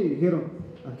noche y dijeron: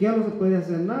 aquí ya no se puede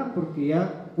hacer nada porque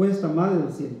ya cuesta más de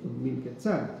 200,000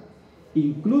 quetzales.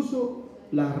 Incluso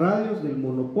las radios del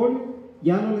monopolio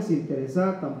ya no les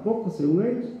interesaba tampoco, según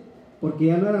ellos, porque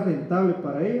ya no era rentable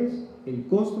para ellos el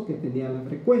costo que tenía la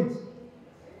frecuencia.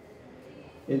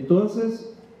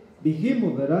 Entonces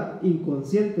dijimos, ¿verdad?,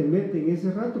 inconscientemente en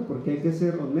ese rato, porque hay que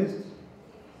ser honestos,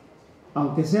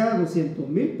 aunque sea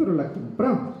 200,000, pero la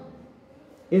compramos.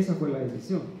 Esa fue la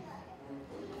decisión.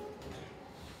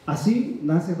 Así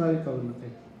nace Radio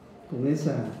Qawinaqel, con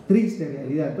esa triste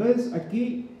realidad. Entonces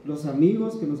aquí los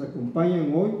amigos que nos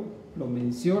acompañan hoy lo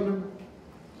mencionan,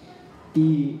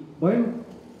 y bueno,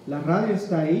 la radio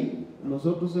está ahí.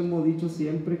 Nosotros hemos dicho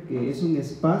siempre que es un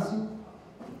espacio,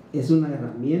 es una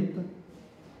herramienta,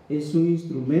 es un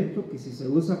instrumento que si se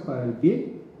usa para el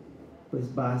bien, pues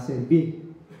va a ser bien.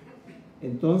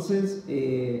 Entonces,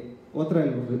 otra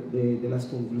de las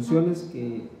conclusiones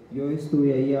que yo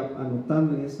estuve ahí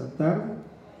anotando en esta tarde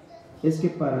es que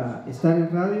para estar en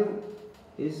radio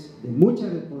es de mucha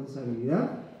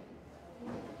responsabilidad.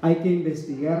 Hay que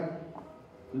investigar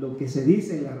lo que se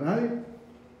dice en la radio.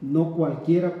 No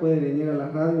cualquiera puede venir a la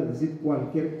radio y decir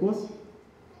cualquier cosa,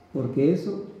 porque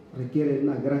eso requiere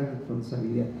una gran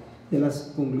responsabilidad. De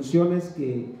las conclusiones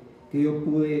que que yo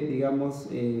pude, digamos,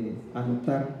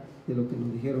 anotar de lo que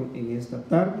nos dijeron en esta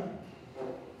tarde.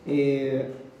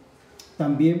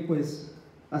 También pues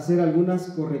hacer algunas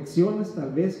correcciones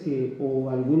tal vez o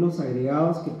algunos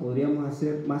agregados que podríamos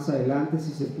hacer más adelante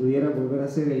si se pudiera volver a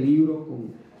hacer el libro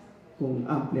con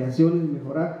ampliaciones y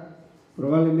mejorar.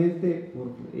 Probablemente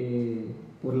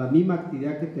por la misma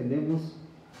actividad que tenemos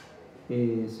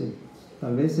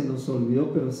tal vez se nos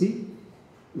olvidó, pero sí,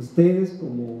 ustedes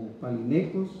como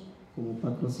palinecos, como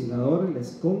patrocinadores,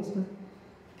 les consta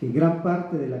que gran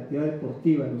parte de la actividad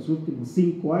deportiva en los últimos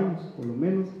 5 años, por lo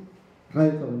menos,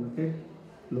 Radio Qawinaqel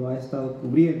lo ha estado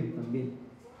cubriendo también.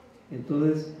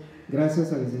 Entonces,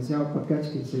 gracias al licenciado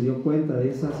Pacach que se dio cuenta de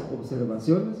esas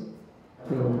observaciones,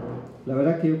 pero la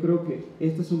verdad que yo creo que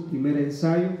este es un primer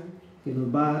ensayo que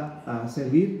nos va a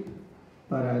servir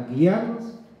para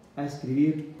guiarnos a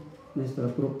escribir nuestra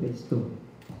propia historia.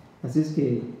 Así es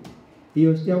que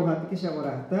Dios te ha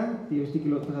que Dios te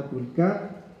quiero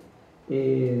publicar.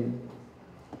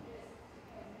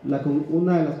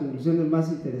 Una de las conclusiones más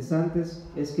interesantes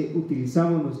es que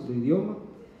utilizamos nuestro idioma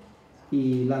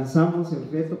y lanzamos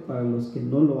el reto para los que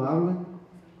no lo hablan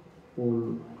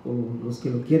o los que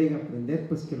lo quieren aprender,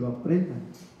 pues que lo aprendan,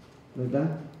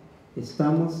 ¿verdad?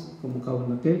 Estamos como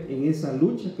Qawinaqel en esa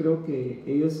lucha. Creo que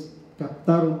ellos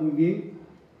captaron muy bien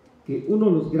que uno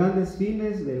de los grandes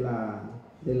fines de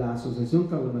la asociación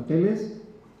Qawinaqel es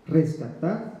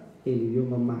rescatar el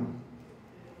idioma maya.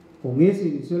 Con eso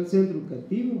inició el centro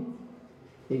educativo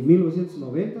en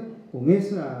 1990, con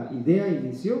esa idea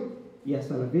inició y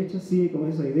hasta la fecha sigue con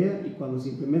esa idea, y cuando se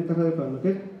implementa Radio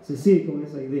Qawinaqel se sigue con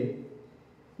esa idea.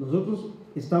 Nosotros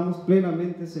estamos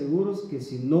plenamente seguros que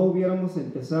si no hubiéramos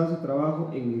empezado ese trabajo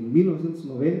en el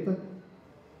 1990,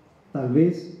 tal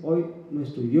vez hoy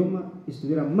nuestro idioma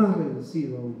estuviera más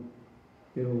reducido aún,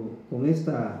 pero con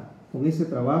este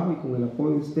trabajo y con el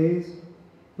apoyo de ustedes,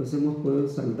 pues hemos podido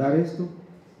saldar esto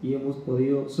y hemos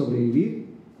podido sobrevivir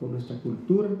con nuestra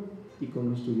cultura y con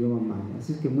nuestro idioma maya.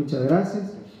 Así es que muchas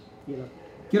gracias.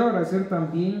 Quiero agradecer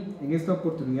también en esta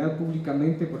oportunidad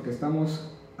públicamente, porque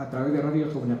estamos a través de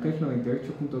Radio Qawinaqel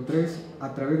 98.3,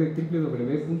 a través de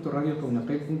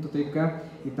www.radioqawinaqel.tk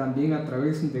y también a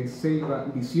través de Selva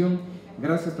Visión.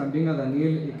 Gracias también a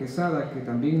Daniel Quesada, que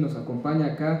también nos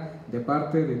acompaña acá de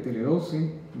parte de Tele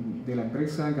 12, de la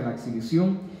empresa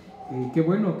Galaxivisión. Qué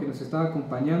bueno que nos está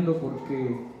acompañando,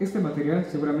 porque este material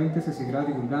seguramente se seguirá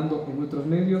divulgando en otros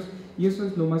medios y eso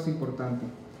es lo más importante.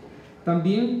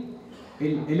 También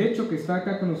el hecho que está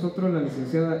acá con nosotros la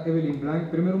licenciada Evelyn Blanc.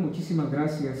 Primero, muchísimas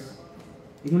gracias.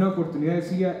 En una oportunidad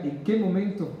decía, ¿en qué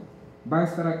momento va a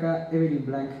estar acá Evelyn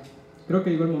Blanc? Creo que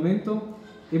llegó el momento.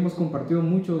 Hemos compartido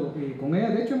mucho con ella,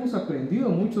 de hecho hemos aprendido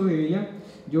mucho de ella.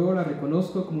 Yo la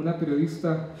reconozco como una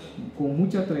periodista con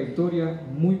mucha trayectoria,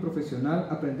 muy profesional.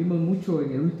 Aprendimos mucho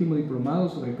en el último diplomado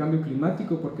sobre el cambio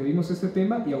climático, porque vimos este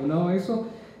tema y aunado a eso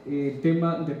el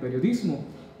tema de periodismo.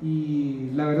 Y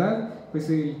la verdad, pues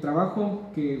el trabajo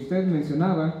que usted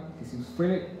mencionaba, que si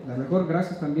fue la mejor,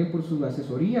 gracias también por su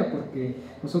asesoría, porque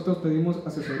nosotros pedimos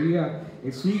asesoría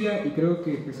suya y creo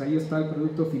que pues ahí está el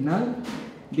producto final.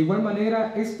 De igual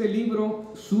manera, este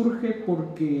libro surge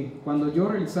porque cuando yo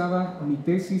realizaba mi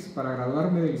tesis para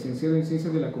graduarme de licenciado en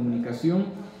Ciencias de la Comunicación,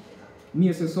 mi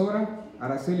asesora,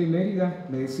 Araceli Mérida,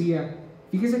 me decía,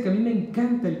 fíjese que a mí me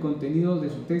encanta el contenido de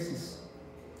su tesis,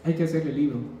 hay que hacerle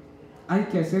libro. Hay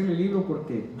que hacerle libro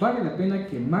porque vale la pena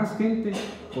que más gente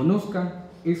conozca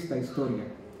esta historia.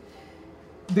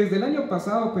 Desde el año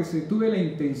pasado pues tuve la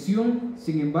intención,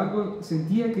 sin embargo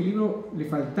sentía que el libro le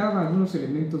faltaba algunos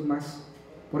elementos más.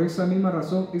 Por esa misma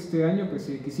razón este año pues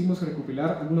quisimos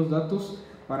recopilar algunos datos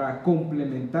para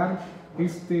complementar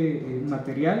este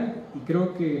material, y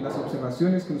creo que las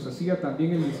observaciones que nos hacía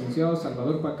también el licenciado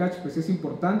Salvador Pacach pues es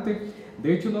importante.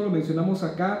 De hecho no lo mencionamos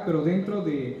acá, pero dentro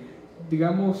de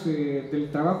digamos del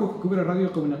trabajo que cubre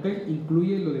Radio Qawinaqel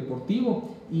incluye lo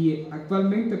deportivo y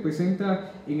actualmente pues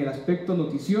entra en el aspecto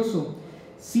noticioso.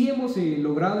 Sí hemos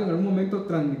logrado en algún momento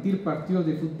transmitir partidos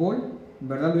de fútbol,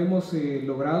 ¿verdad? Lo hemos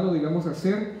logrado, digamos,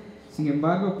 hacer. Sin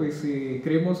embargo, pues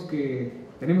creemos que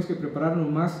tenemos que prepararnos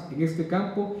más en este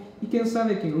campo, y quién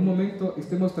sabe que en un momento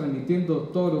estemos transmitiendo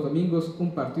todos los domingos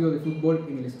un partido de fútbol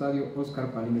en el estadio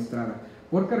Óscar Palín Estrada,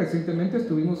 porque recientemente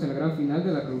estuvimos en la gran final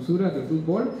de la clausura de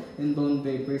fútbol, en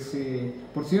donde pues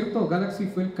por cierto Galaxy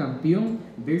fue el campeón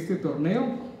de este torneo.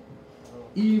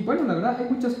 Y bueno, la verdad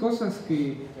hay muchas cosas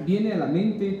que vienen a la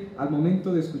mente al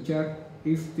momento de escuchar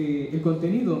el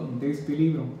contenido de este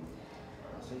libro,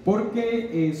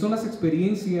 porque son las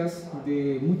experiencias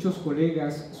de muchos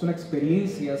colegas, son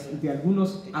experiencias de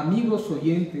algunos amigos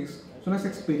oyentes son las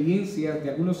experiencias de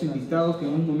algunos invitados que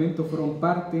en un momento fueron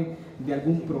parte de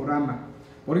algún programa.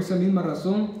 Por esa misma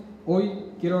razón, hoy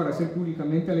quiero agradecer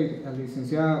públicamente a la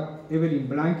licenciada Evelyn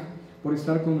Blanc por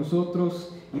estar con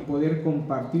nosotros y poder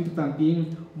compartir también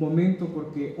un momento,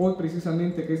 porque hoy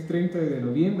precisamente, que es 30 de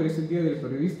noviembre, es el Día del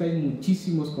Periodista, hay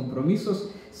muchísimos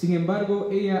compromisos. Sin embargo,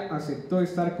 ella aceptó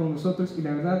estar con nosotros y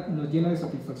la verdad nos llena de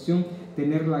satisfacción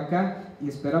tenerla acá, y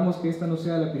esperamos que esta no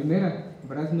sea la primera,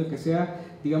 ¿verdad?, sino que sea,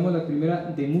 digamos, la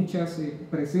primera de muchas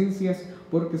presencias,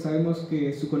 porque sabemos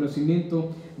que su conocimiento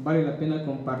vale la pena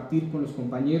compartir con los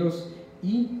compañeros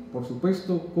y, por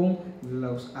supuesto, con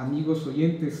los amigos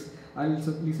oyentes. Al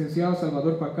licenciado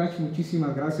Salvador Pacach,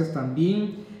 muchísimas gracias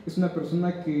también. Es una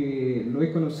persona que lo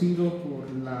he conocido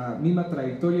por la misma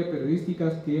trayectoria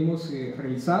periodística que hemos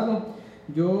realizado.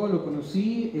 Yo lo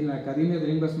conocí en la Academia de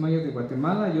Lenguas Mayas de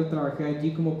Guatemala. Yo trabajé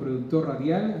allí como productor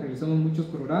radial, realizamos muchos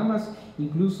programas,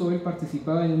 incluso él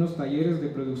participaba en unos talleres de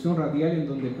producción radial en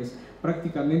donde pues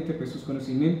prácticamente pues sus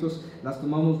conocimientos las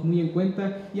tomamos muy en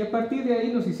cuenta, y a partir de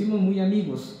ahí nos hicimos muy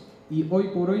amigos. Y hoy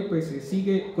por hoy pues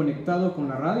sigue conectado con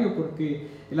la radio, porque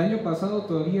el año pasado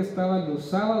todavía estaba los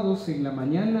sábados en la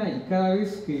mañana, y cada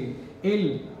vez que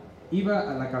él iba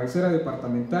a la cabecera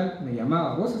departamental me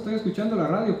llamaba: vos estoy escuchando la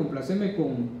radio, complaceme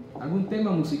con algún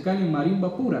tema musical en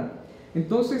marimba pura.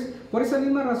 Entonces, por esa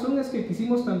misma razón es que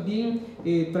quisimos también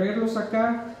traerlos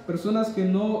acá, personas que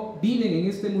no viven en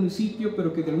este municipio,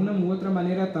 pero que de alguna u otra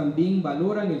manera también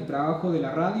valoran el trabajo de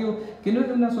la radio, que no es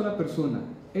de una sola persona,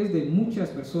 es de muchas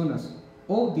personas,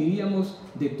 o diríamos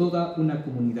de toda una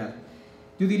comunidad.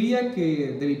 Yo diría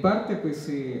que de mi parte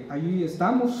pues ahí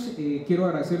estamos. Quiero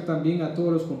agradecer también a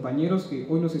todos los compañeros que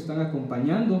hoy nos están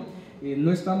acompañando.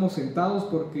 No estamos sentados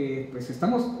porque pues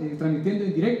estamos transmitiendo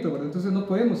en directo, ¿verdad? Entonces no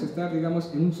podemos estar,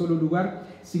 digamos, en un solo lugar.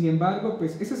 Sin embargo,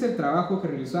 pues ese es el trabajo que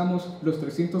realizamos los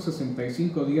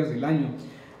 365 días del año.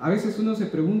 A veces uno se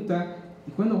pregunta: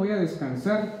 ¿y cuándo voy a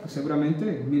descansar? Pues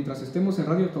seguramente mientras estemos en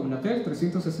Radio Qawinaqel,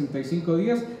 365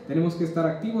 días tenemos que estar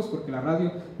activos, porque la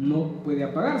radio no puede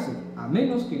apagarse, a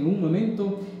menos que en un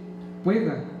momento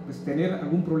pueda pues tener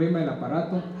algún problema el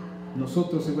aparato.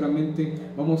 Nosotros seguramente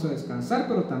vamos a descansar,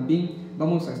 pero también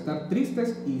vamos a estar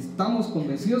tristes, y estamos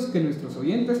convencidos que nuestros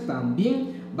oyentes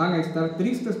también van a estar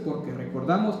tristes, porque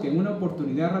recordamos que en una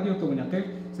oportunidad Radio Qawinaqel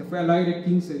se fue al aire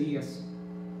 15 días.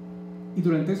 Y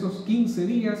durante esos 15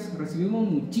 días recibimos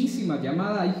muchísimas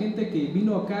llamadas. Hay gente que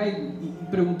vino acá y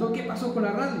preguntó: ¿qué pasó con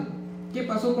la radio? ¿Qué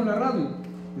pasó con la radio?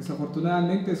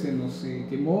 Desafortunadamente se nos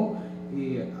quemó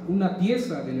una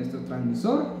pieza de nuestro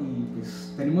transmisor, y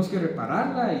pues tenemos que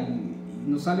repararla, y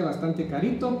nos sale bastante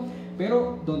carito,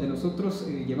 pero donde nosotros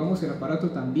llevamos el aparato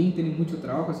también tiene mucho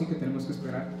trabajo, así que tenemos que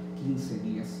esperar 15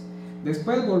 días.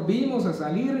 Después volvimos a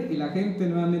salir y la gente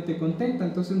nuevamente contenta.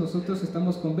 Entonces nosotros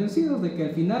estamos convencidos de que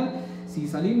al final, si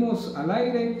salimos al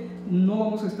aire, no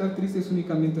vamos a estar tristes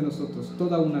únicamente nosotros,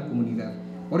 toda una comunidad.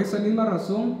 Por esa misma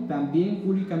razón, también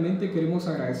públicamente queremos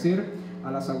agradecer a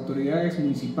las autoridades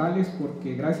municipales,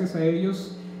 porque gracias a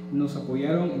ellos nos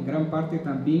apoyaron en gran parte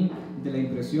también de la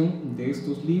impresión de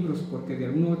estos libros, porque de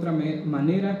alguna u otra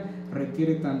manera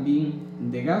requiere también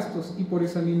de gastos. Y por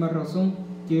esa misma razón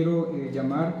quiero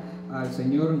llamar al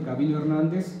señor Gabino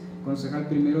Hernández, concejal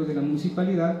primero de la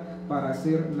municipalidad, para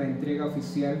hacer la entrega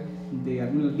oficial de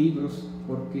algunos libros,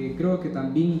 porque creo que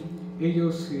también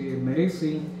ellos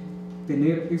merecen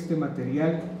tener este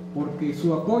material, porque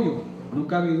su apoyo, no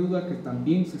cabe duda que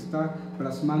también se está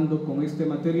plasmando con este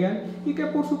material, y que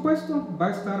por supuesto va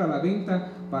a estar a la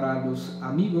venta para los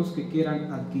amigos que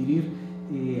quieran adquirir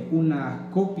una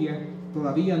copia.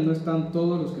 Todavía no están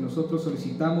todos los que nosotros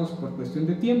solicitamos por cuestión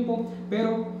de tiempo,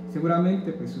 pero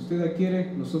seguramente pues si usted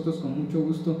adquiere, nosotros con mucho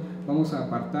gusto vamos a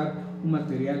apartar un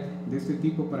material de este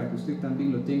tipo para que usted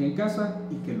también lo tenga en casa,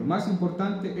 y que lo más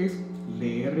importante es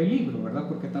leer el libro, ¿verdad?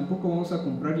 Porque tampoco vamos a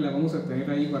comprar y la vamos a tener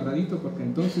ahí guardadito, porque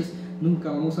entonces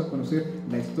nunca vamos a conocer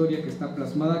la historia que está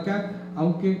plasmada acá,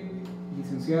 aunque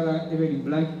licenciada Evelyn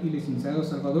Blanc y licenciado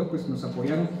Salvador pues nos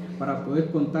apoyaron para poder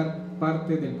contar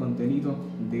parte del contenido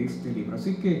de este libro.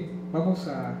 Así que vamos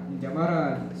a llamar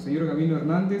al señor Gabino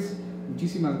Hernández.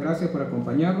 Muchísimas gracias por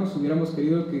acompañarnos. Hubiéramos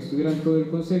querido que estuvieran todo el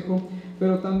consejo,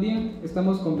 pero también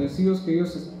estamos convencidos que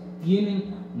ellos tienen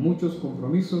muchos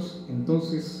compromisos,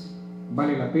 entonces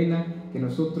vale la pena que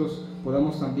nosotros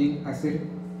podamos también hacer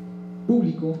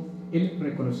público el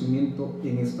reconocimiento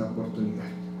en esta oportunidad.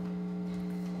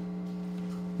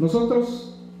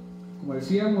 Nosotros, como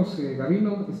decíamos,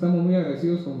 Gabino, estamos muy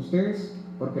agradecidos con ustedes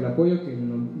porque el apoyo que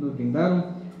nos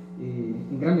brindaron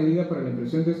en gran medida para la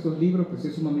impresión de estos libros pues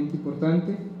es sumamente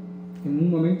importante. En un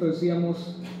momento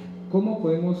decíamos: ¿cómo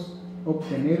podemos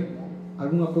obtener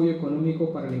algún apoyo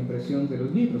económico para la impresión de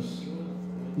los libros.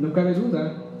 No cabe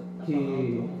duda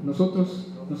que nosotros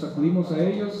nos acudimos a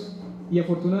ellos y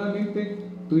afortunadamente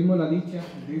tuvimos la dicha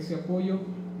de ese apoyo,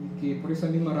 y que por esa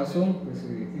misma razón pues,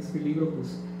 este libro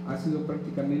pues, ha sido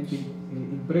prácticamente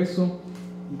impreso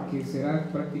y que será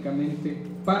prácticamente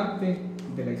parte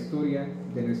de la historia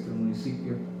de nuestro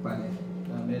municipio Panel.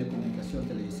 La medio de comunicación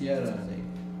televisiva de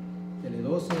Tele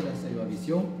 12, la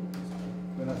Reservados.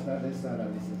 Buenas tardes a la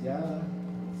licenciada,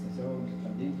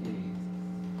 también, que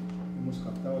hemos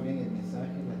captado bien el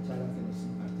mensaje, la charla que nos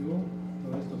impartió.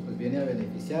 Todo esto pues viene a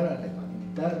beneficiar, a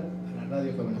reglamentar a la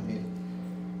radio Qawinaqel.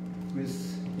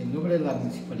 Pues en nombre de la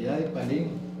Municipalidad de Palín,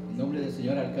 en nombre del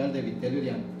señor alcalde Vitelio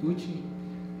de Antucci,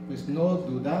 pues no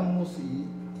dudamos y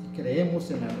creemos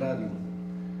en la radio.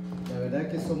 La verdad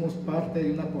que somos parte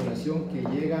de una población que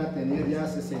llega a tener ya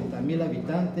 60,000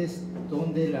 habitantes,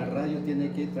 donde la radio tiene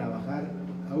que trabajar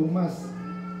aún más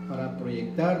para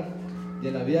proyectar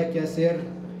de la vida que hacer,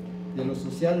 de lo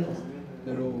social,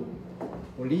 de lo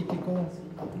político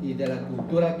y de la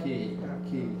cultura que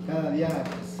cada día,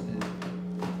 pues,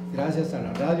 gracias a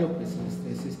la radio, pues,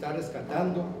 se está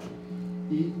rescatando,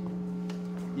 y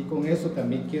con eso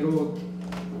también quiero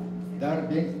dar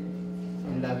bien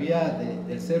en la vida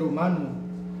del ser humano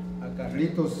a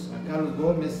Carlos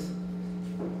Gómez.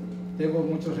 Tengo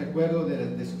muchos recuerdos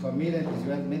de su familia,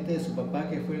 principalmente de su papá,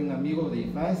 que fue un amigo de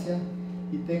infancia,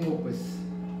 y tengo pues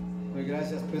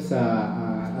gracias pues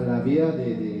a la vida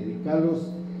de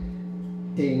Carlos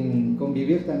en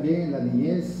convivir también en la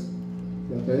niñez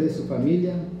a través de su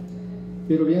familia.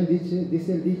 Pero bien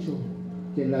dice el dicho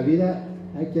que en la vida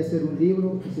hay que hacer un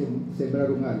libro y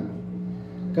sembrar un árbol.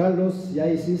 Carlos,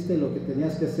 ya hiciste lo que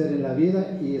tenías que hacer en la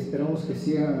vida, y esperamos que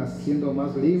sigan haciendo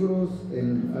más libros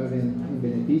en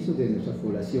beneficio de nuestra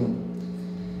población.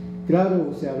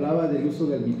 Claro, se hablaba del uso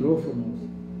del micrófono.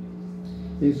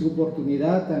 En su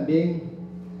oportunidad también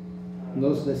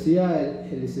nos decía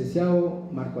el licenciado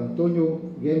Marco Antonio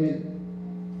Gemel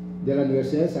de la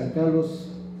Universidad de San Carlos,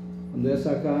 cuando yo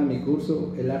sacaba mi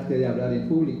curso, el arte de hablar en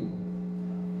público,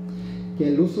 que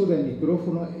el uso del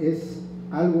micrófono es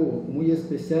algo muy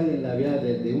especial en la vida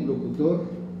de un locutor,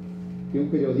 de un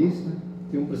periodista,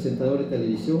 de un presentador de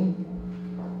televisión,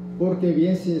 porque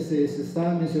bien se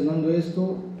está mencionando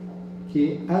esto,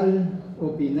 que al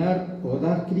opinar o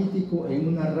dar crítico en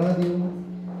una radio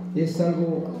es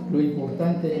algo, lo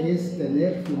importante es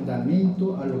tener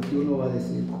fundamento a lo que uno va a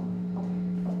decir,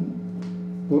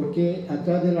 porque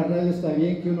atrás de la radio está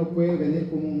bien que uno puede venir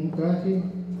con un traje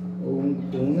o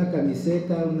con una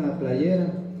camiseta, una playera,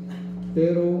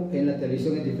 pero en la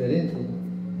televisión es diferente.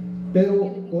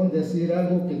 Pero con decir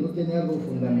algo que no tiene algo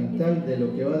fundamental de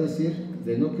lo que va a decir,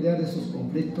 de no crear esos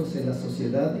conflictos en la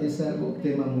sociedad, es algo,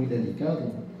 tema muy delicado.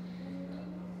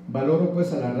 Valoro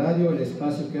pues a la radio el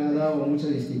espacio que ha dado a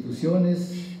muchas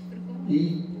instituciones,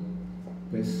 y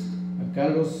pues a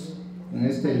Carlos en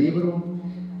este libro,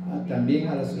 también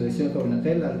a la Asociación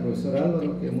Qawinaqel, al profesor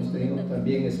Álvaro, que hemos tenido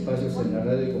también espacios en la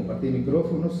radio y compartir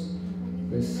micrófonos,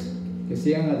 pues que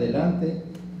sigan adelante,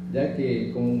 ya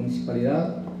que como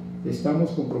municipalidad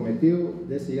estamos comprometidos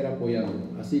de seguir apoyando.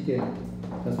 Así que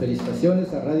las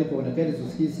felicitaciones a Radio Qawinaqel en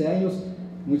sus 15 años.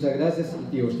 Muchas gracias,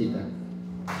 y tío Ortita.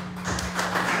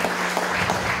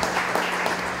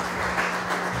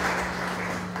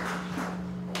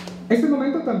 Este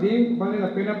momento también vale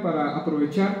la pena para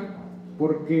aprovechar,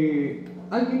 porque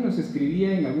alguien nos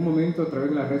escribía en algún momento a través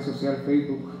de la red social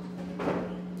Facebook: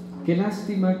 qué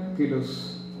lástima que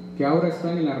los que ahora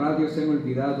están en la radio se han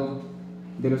olvidado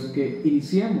de los que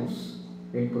iniciamos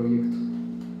el proyecto.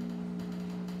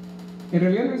 En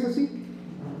realidad no es así.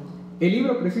 El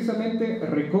libro precisamente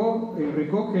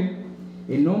recoge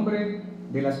el nombre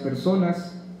de las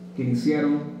personas que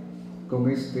iniciaron con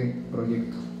este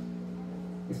proyecto.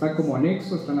 Está como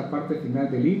anexo, está en la parte final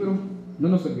del libro. No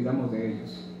nos olvidamos de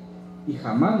ellos, y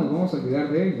jamás nos vamos a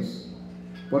olvidar de ellos,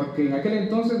 porque en aquel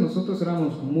entonces nosotros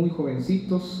éramos muy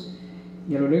jovencitos,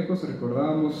 y a lo lejos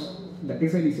recordábamos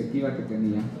esa iniciativa que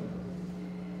tenía.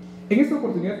 En esta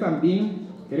oportunidad también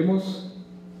queremos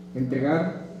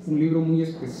entregar un libro muy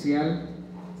especial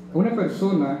a una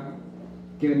persona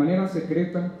que de manera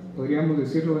secreta, podríamos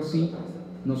decirlo así,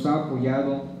 nos ha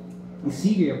apoyado y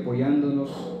sigue apoyándonos,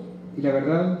 y la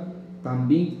verdad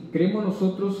también creemos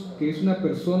nosotros que es una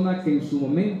persona que en su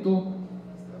momento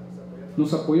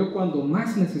nos apoyó cuando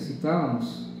más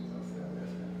necesitábamos,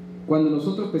 cuando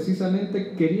nosotros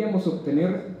precisamente queríamos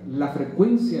obtener la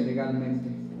frecuencia legalmente.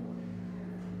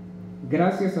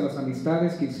 Gracias a las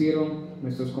amistades que hicieron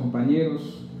nuestros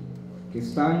compañeros que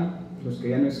están, los que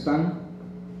ya no están,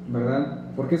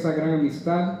 ¿verdad? Porque esa gran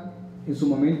amistad en su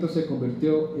momento se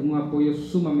convirtió en un apoyo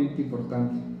sumamente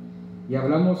importante. Y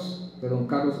hablamos de don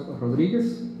Carlos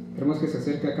Rodríguez, queremos que se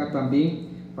acerque acá también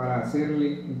para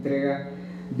hacerle entrega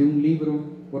de un libro,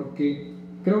 porque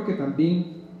creo que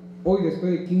también hoy,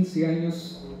 después de 15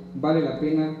 años, vale la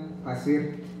pena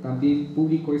hacer también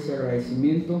público ese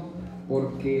agradecimiento,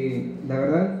 porque la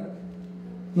verdad,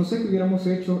 no sé qué hubiéramos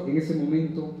hecho en ese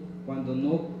momento cuando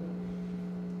no,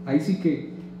 ahí sí que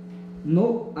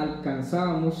no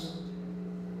alcanzábamos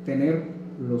tener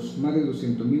los más de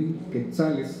 200,000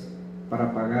 quetzales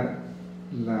para pagar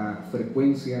la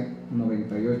frecuencia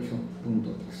 98.3.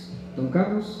 Don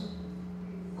Carlos,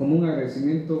 como un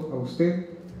agradecimiento a usted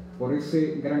por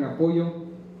ese gran apoyo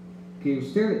que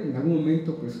usted en algún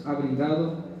momento pues ha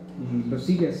brindado y lo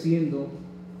sigue haciendo,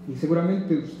 y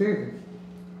seguramente usted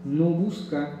no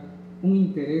busca un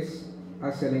interés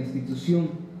hacia la institución,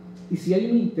 y si hay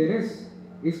un interés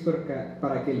es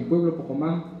para que el pueblo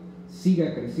Pocomán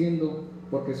siga creciendo,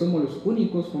 porque somos los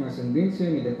únicos con ascendencia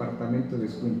en el departamento de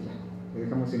Escuintla. Le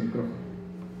dejamos el micrófono.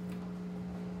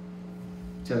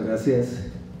 Muchas gracias.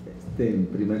 En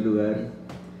primer lugar,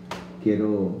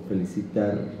 quiero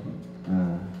felicitar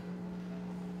a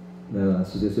la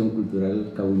Asociación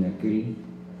Cultural Qawinaqel.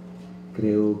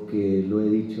 Creo que lo he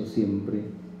dicho siempre,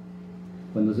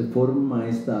 cuando se forma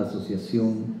esta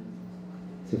asociación,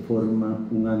 se forma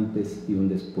un antes y un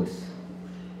después.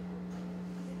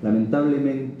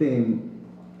 Lamentablemente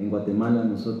en Guatemala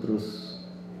nosotros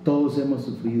todos hemos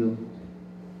sufrido,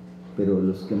 pero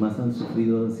los que más han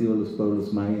sufrido han sido los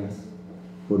pueblos mayas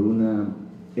por una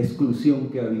exclusión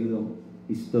que ha habido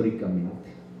históricamente.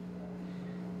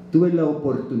 Tuve la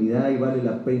oportunidad, y vale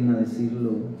la pena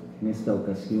decirlo en esta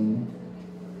ocasión,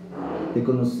 de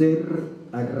conocer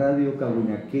a Radio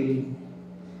Qawinaqel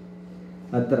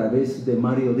a través de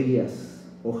Mario Díaz.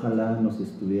 Ojalá nos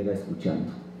estuviera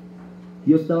escuchando.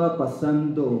 Yo estaba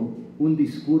pasando un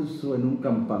discurso en un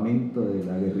campamento de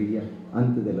la guerrilla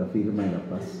antes de la firma de la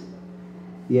paz,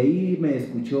 y ahí me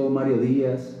escuchó Mario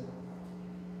Díaz,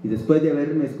 y después de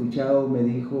haberme escuchado me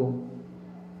dijo: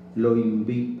 lo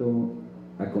invito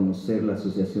a conocer la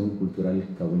Asociación Cultural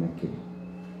Qawinaqel.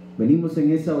 Venimos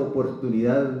en esa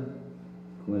oportunidad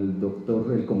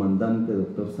con el comandante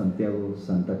doctor Santiago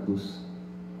Santa Cruz,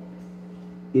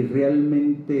 y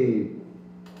realmente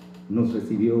nos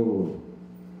recibió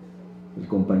el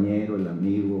compañero, el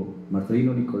amigo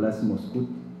Marcelino Nicolás Moscut,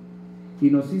 y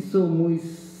nos hizo muy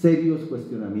serios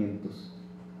cuestionamientos,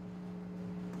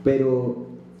 pero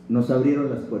nos abrieron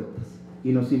las puertas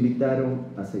y nos invitaron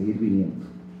a seguir viniendo.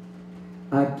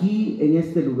 Aquí en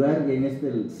este lugar y en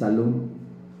este salón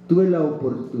tuve la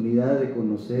oportunidad de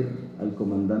conocer al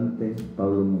comandante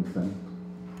Pablo Monsanto.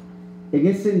 En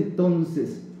ese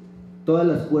entonces todas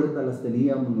las puertas las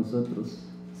teníamos nosotros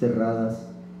cerradas,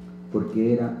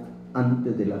 porque era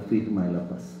antes de la firma de la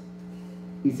paz,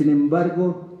 y sin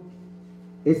embargo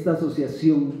esta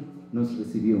asociación nos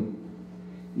recibió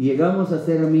y llegamos a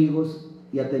ser amigos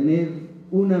y a tener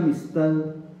una amistad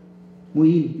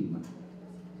muy íntima.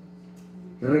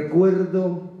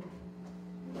 Recuerdo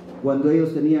cuando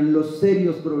ellos tenían los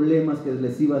serios problemas que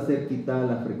les iba a ser quitada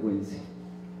la frecuencia.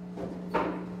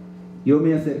 Yo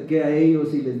me acerqué a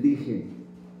ellos y les dije: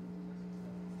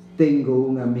 tengo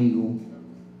un amigo,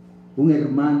 un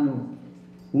hermano,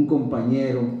 un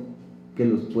compañero que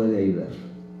los puede ayudar.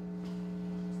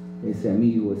 Ese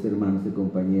amigo, ese hermano, ese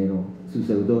compañero, su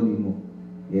seudónimo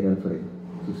era Alfredo,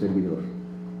 su servidor.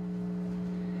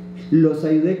 Los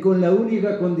ayudé con la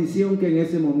única condición que en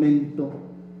ese momento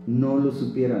no lo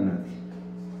supiera nadie,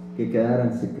 que quedara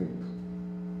en secreto.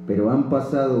 Pero han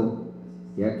pasado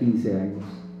ya 15 años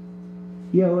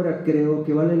y ahora creo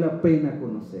que vale la pena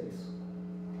conocer eso.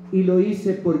 Y lo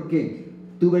hice porque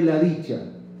tuve la dicha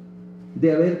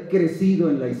de haber crecido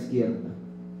en la izquierda.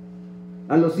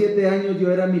 A los 7 años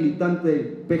yo era militante del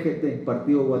PGT,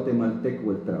 Partido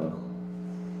Guatemalteco del Trabajo.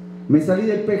 Me salí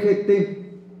del PGT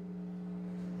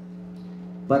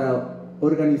para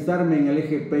organizarme en el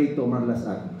EGP y tomar las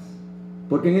armas,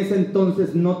 porque en ese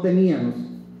entonces no teníamos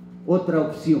otra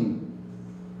opción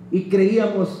y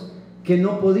creíamos que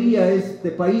no podía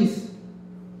este país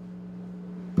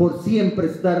por siempre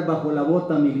estar bajo la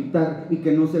bota militar y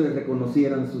que no se le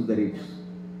reconocieran sus derechos.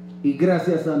 Y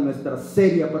gracias a nuestra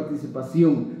seria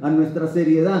participación, a nuestra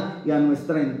seriedad y a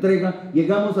nuestra entrega,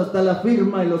 llegamos hasta la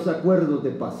firma de los acuerdos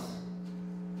de paz.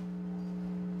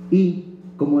 Y,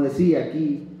 como decía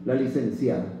aquí la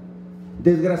licenciada,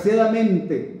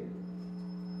 desgraciadamente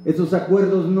esos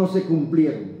acuerdos no se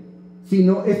cumplieron,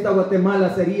 sino esta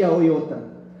Guatemala sería hoy otra,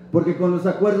 porque con los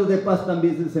acuerdos de paz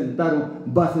también se sentaron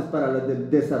bases para el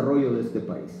desarrollo de este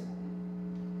país.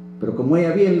 Pero como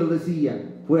ella bien lo decía,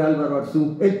 fue Álvaro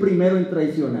Arzú, el primero en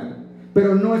traicionar.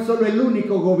 Pero no es solo el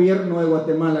único gobierno de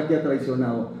Guatemala que ha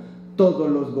traicionado. Todos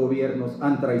los gobiernos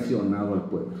han traicionado al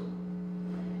pueblo.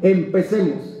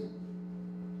 Empecemos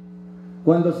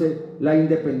cuando la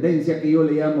independencia, que yo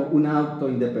le llamo una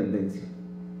autoindependencia.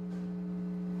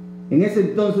 En ese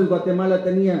entonces Guatemala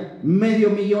tenía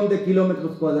 500,000 de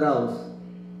kilómetros cuadrados.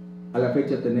 A la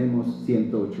fecha tenemos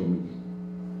 108,000.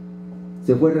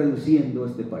 Se fue reduciendo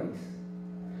este país.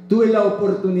 Tuve la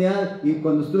oportunidad, y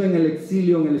cuando estuve en el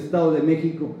exilio en el Estado de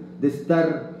México, de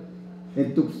estar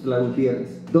en Tuxtla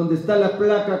Gutiérrez, donde está la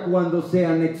placa cuando se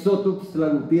anexó Tuxtla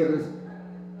Gutiérrez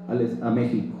a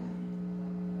México.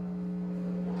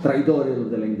 Traidores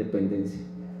los de la independencia.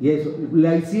 Y eso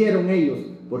la hicieron ellos,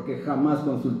 porque jamás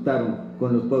consultaron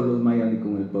con los pueblos mayas ni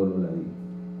con el pueblo ladino.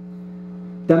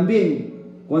 También,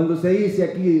 cuando se dice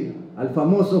aquí al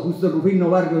famoso Justo Rufino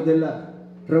Barrios de la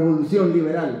Revolución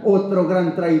Liberal, otro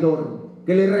gran traidor,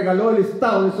 que le regaló el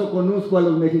estado de Soconusco a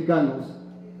los mexicanos.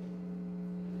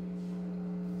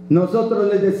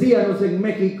 Nosotros les decíamos en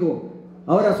México,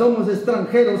 ahora somos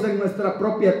extranjeros en nuestra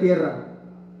propia tierra.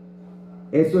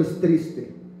 Eso es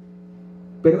triste,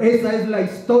 pero esa es la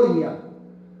historia,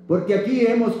 porque aquí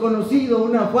hemos conocido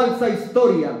una falsa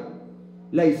historia,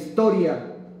 la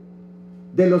historia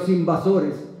de los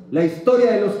invasores, la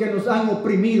historia de los que nos han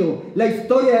oprimido, la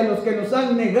historia de los que nos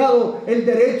han negado el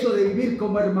derecho de vivir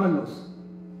como hermanos.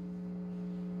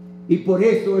 Y por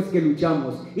eso es que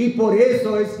luchamos, y por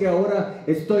eso es que ahora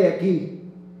estoy aquí.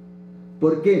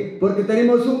 ¿Por qué? Porque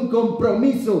tenemos un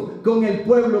compromiso con el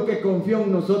pueblo que confió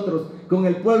en nosotros, con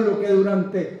el pueblo que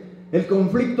durante el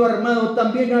conflicto armado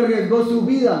también arriesgó su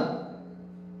vida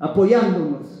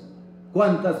apoyándonos.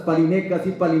 ¿Cuántas palinecas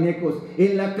y palinecos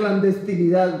en la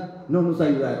clandestinidad no nos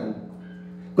ayudaron?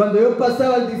 Cuando yo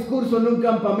pasaba el discurso en un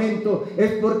campamento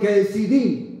es porque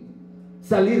decidí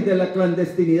salir de la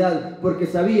clandestinidad, porque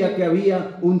sabía que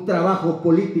había un trabajo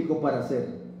político para hacer,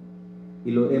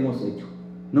 y lo hemos hecho.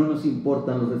 No nos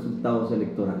importan los resultados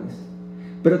electorales,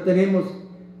 pero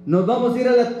nos vamos a ir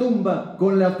a la tumba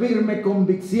con la firme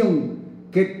convicción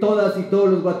que todas y todos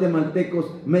los guatemaltecos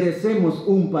merecemos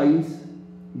un país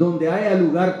donde haya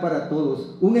lugar para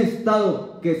todos, un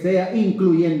Estado que sea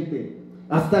incluyente.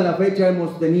 Hasta la fecha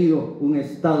hemos tenido un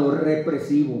Estado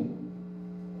represivo,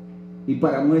 y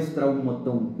para muestra un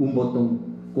botón,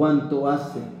 ¿cuánto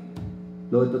hace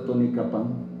lo de Totonicapán?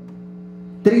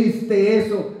 Triste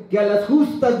eso, que a las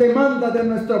justas demandas de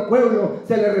nuestro pueblo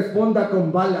se le responda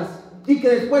con balas, y que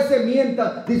después se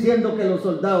mienta diciendo que los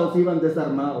soldados iban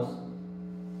desarmados.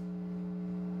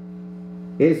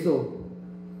 Eso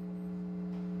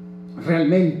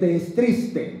realmente es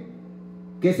triste,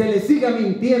 que se le siga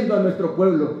mintiendo a nuestro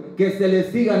pueblo, que se le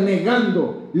siga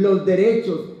negando los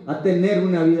derechos a tener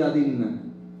una vida digna.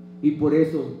 Y por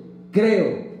eso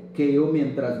creo que yo,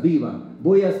 mientras viva,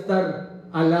 voy a estar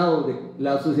al lado de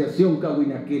la asociación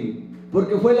Qawinaqel,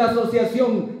 porque fue la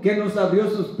asociación que nos abrió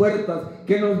sus puertas,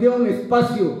 que nos dio un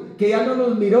espacio, que ya no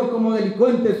nos miró como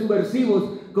delincuentes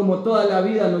subversivos como toda la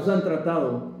vida nos han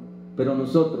tratado. Pero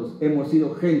nosotros hemos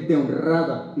sido gente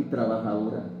honrada y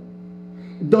trabajadora.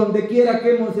 Donde quiera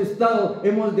que hemos estado,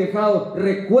 hemos dejado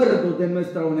recuerdos de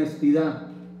nuestra honestidad,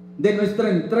 de nuestra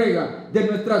entrega, de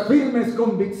nuestras firmes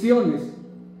convicciones,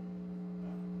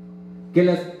 que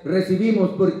las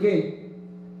recibimos. ¿Por qué?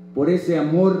 Por ese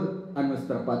amor a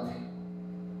nuestra patria.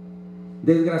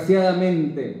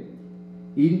 Desgraciadamente,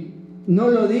 y no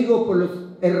lo digo por los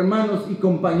hermanos y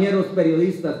compañeros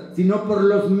periodistas, sino por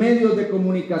los medios de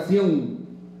comunicación,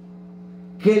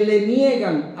 que le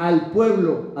niegan al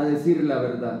pueblo a decir la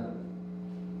verdad,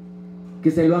 que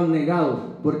se lo han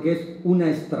negado porque es una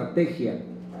estrategia.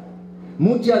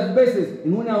 Muchas veces,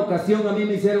 en una ocasión a mí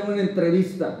me hicieron una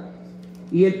entrevista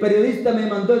y el periodista me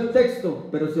mandó el texto,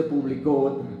 pero se publicó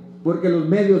otra, porque los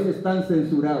medios están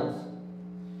censurados.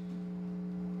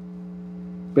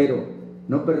 Pero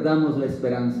no perdamos la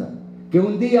esperanza, que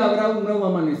un día habrá un nuevo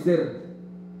amanecer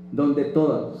donde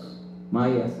todos,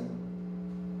 mayas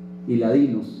y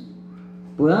ladinos,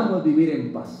 podamos vivir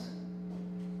en paz.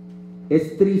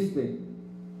 Es triste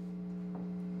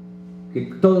que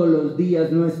todos los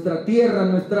días nuestra tierra,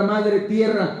 nuestra madre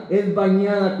tierra, es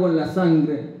bañada con la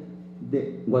sangre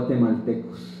de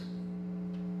guatemaltecos.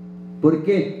 ¿Por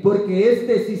qué? Porque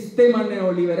este sistema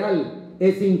neoliberal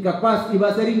es incapaz y va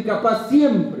a ser incapaz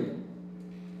siempre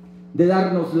de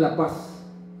darnos la paz.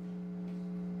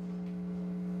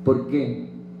 ¿Por qué?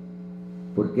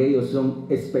 Porque ellos son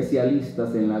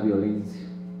especialistas en la violencia.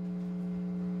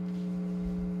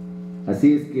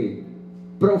 Así es que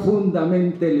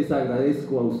profundamente les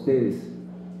agradezco a ustedes,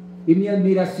 y mi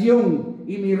admiración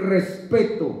y mi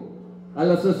respeto a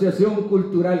la Asociación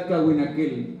Cultural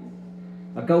Qawinaqel.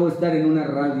 Acabo de estar en una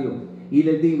radio y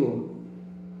les digo,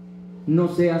 no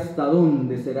sé hasta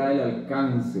dónde será el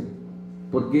alcance.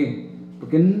 ¿Por qué?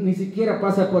 Porque ni siquiera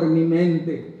pasa por mi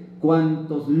mente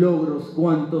cuántos logros,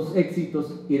 cuántos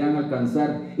éxitos irán a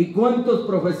alcanzar y cuántos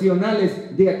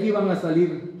profesionales de aquí van a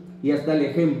salir. Y hasta el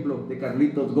ejemplo de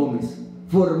Carlitos Gómez,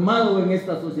 formado en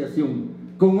esta asociación,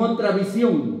 con otra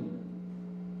visión.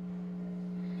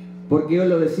 Porque yo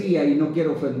lo decía y no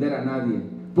quiero ofender a nadie,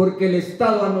 porque el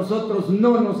Estado a nosotros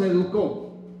no nos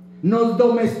educó, nos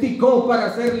domesticó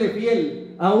para serle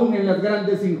fiel, aún en las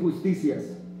grandes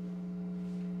injusticias.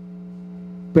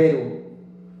 Pero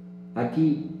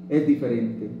aquí es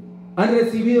diferente. Han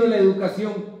recibido la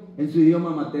educación en su idioma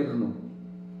materno.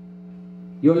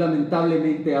 Yo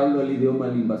lamentablemente hablo el idioma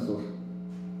del invasor.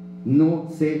 No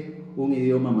sé un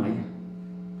idioma maya.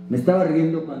 Me estaba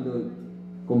riendo cuando el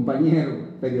compañero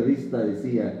periodista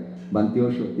decía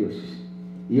Bantiosho, Dios.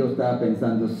 Y yo estaba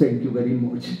pensando, thank you very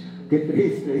much. Qué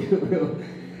triste,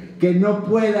 que no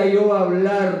pueda yo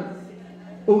hablar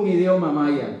un idioma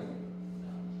maya.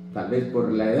 Tal vez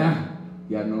por la edad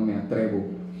ya no me atrevo,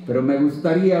 pero me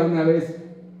gustaría una vez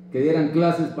que dieran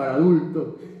clases para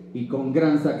adultos y con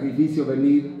gran sacrificio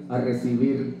venir a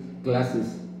recibir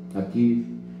clases aquí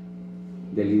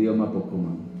del idioma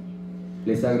Pocomán.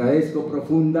 Les agradezco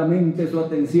profundamente su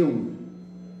atención.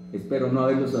 Espero no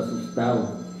haberlos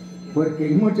asustado, porque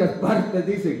en muchas partes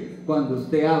dicen, cuando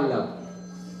usted habla,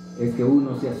 es que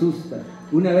uno se asusta.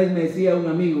 Una vez me decía un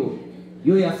amigo,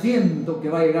 yo ya siento que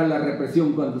va a llegar la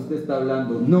represión cuando usted está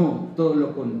hablando. No, todo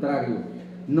lo contrario.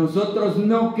 Nosotros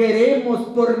no queremos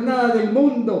por nada del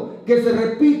mundo que se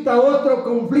repita otro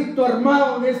conflicto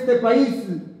armado en este país,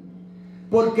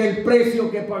 porque el precio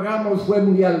que pagamos fue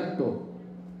muy alto.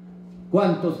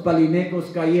 ¿Cuántos palinecos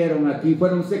cayeron aquí?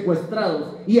 Fueron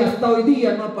secuestrados y hasta hoy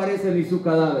día no aparece ni su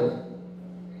cadáver.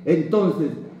 Entonces,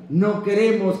 no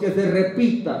queremos que se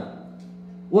repita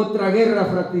otra guerra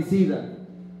fratricida.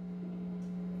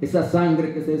 Esa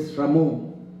sangre que se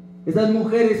derramó, esas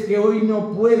mujeres que hoy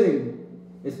no pueden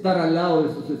estar al lado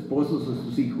de sus esposos o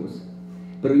sus hijos.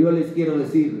 Pero yo les quiero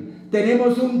decir,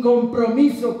 tenemos un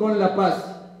compromiso con la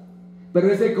paz, pero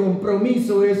ese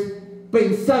compromiso es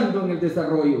pensando en el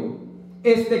desarrollo.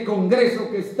 Este Congreso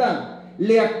que está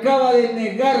le acaba de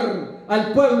negar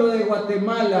al pueblo de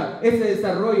Guatemala ese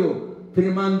desarrollo,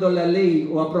 firmando la ley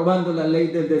o aprobando la ley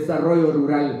del desarrollo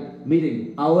rural.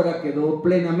 Miren, ahora quedó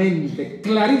plenamente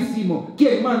clarísimo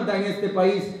quién manda en este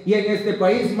país, y en este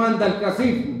país manda el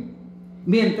cacique,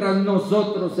 mientras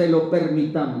nosotros se lo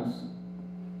permitamos.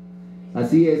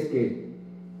 Así es que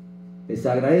les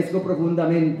agradezco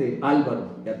profundamente,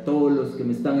 Álvaro, y a todos los que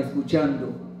me están escuchando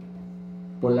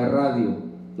por la radio,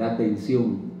 la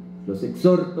atención. Los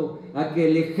exhorto a que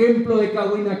el ejemplo de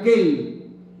Qawinaqel,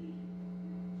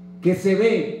 que se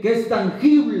ve, que es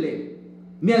tangible,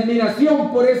 mi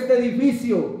admiración por este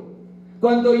edificio.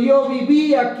 Cuando yo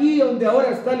vivía aquí donde ahora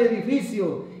está el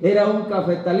edificio, era un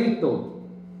cafetalito.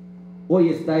 Hoy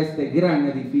está este gran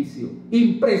edificio,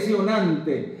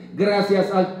 impresionante,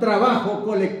 gracias al trabajo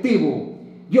colectivo.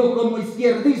 Yo como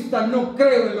izquierdista no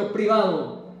creo en lo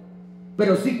privado,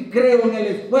 pero sí creo en el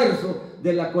esfuerzo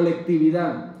de la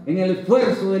colectividad, en el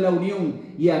esfuerzo de la unión.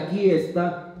 Y aquí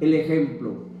está el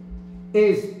ejemplo.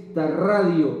 Esta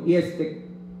radio y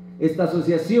esta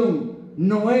asociación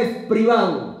no es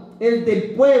privado, es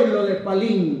del pueblo de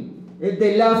Palín, es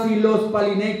de las y los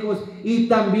palinecos y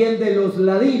también de los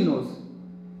ladinos,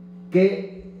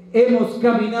 que hemos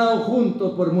caminado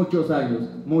juntos por muchos años.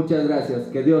 Muchas gracias,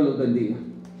 que Dios los bendiga.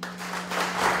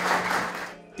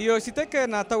 Tío, si te que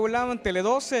nata ulam Tele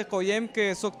 12, koyem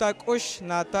que soktak ush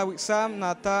nata wisam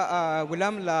nata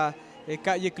ulam la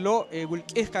kayeklo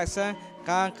wulkihkasa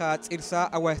kan katsirsa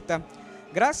ahuesta.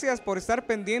 Gracias por estar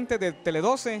pendiente de Tele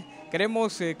 12.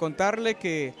 Queremos contarle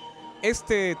que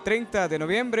este 30 de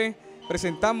noviembre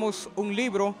presentamos un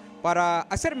libro para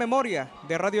hacer memoria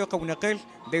de Radio Qawinaqel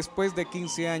después de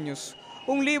 15 años.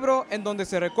 Un libro en donde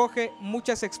se recoge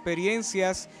muchas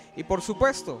experiencias y, por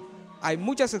supuesto, hay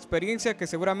muchas experiencias que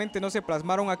seguramente no se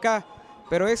plasmaron acá,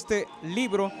 pero este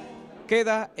libro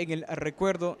queda en el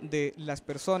recuerdo de las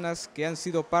personas que han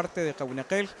sido parte de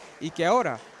Qawinaqel y que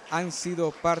ahora han sido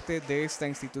parte de esta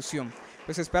institución.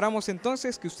 Pues esperamos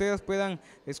entonces que ustedes puedan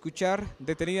escuchar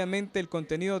detenidamente el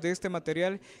contenido de este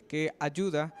material que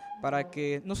ayuda para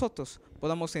que nosotros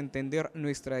podamos entender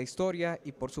nuestra historia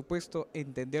y, por supuesto,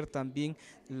 entender también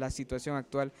la situación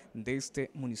actual de este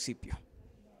municipio.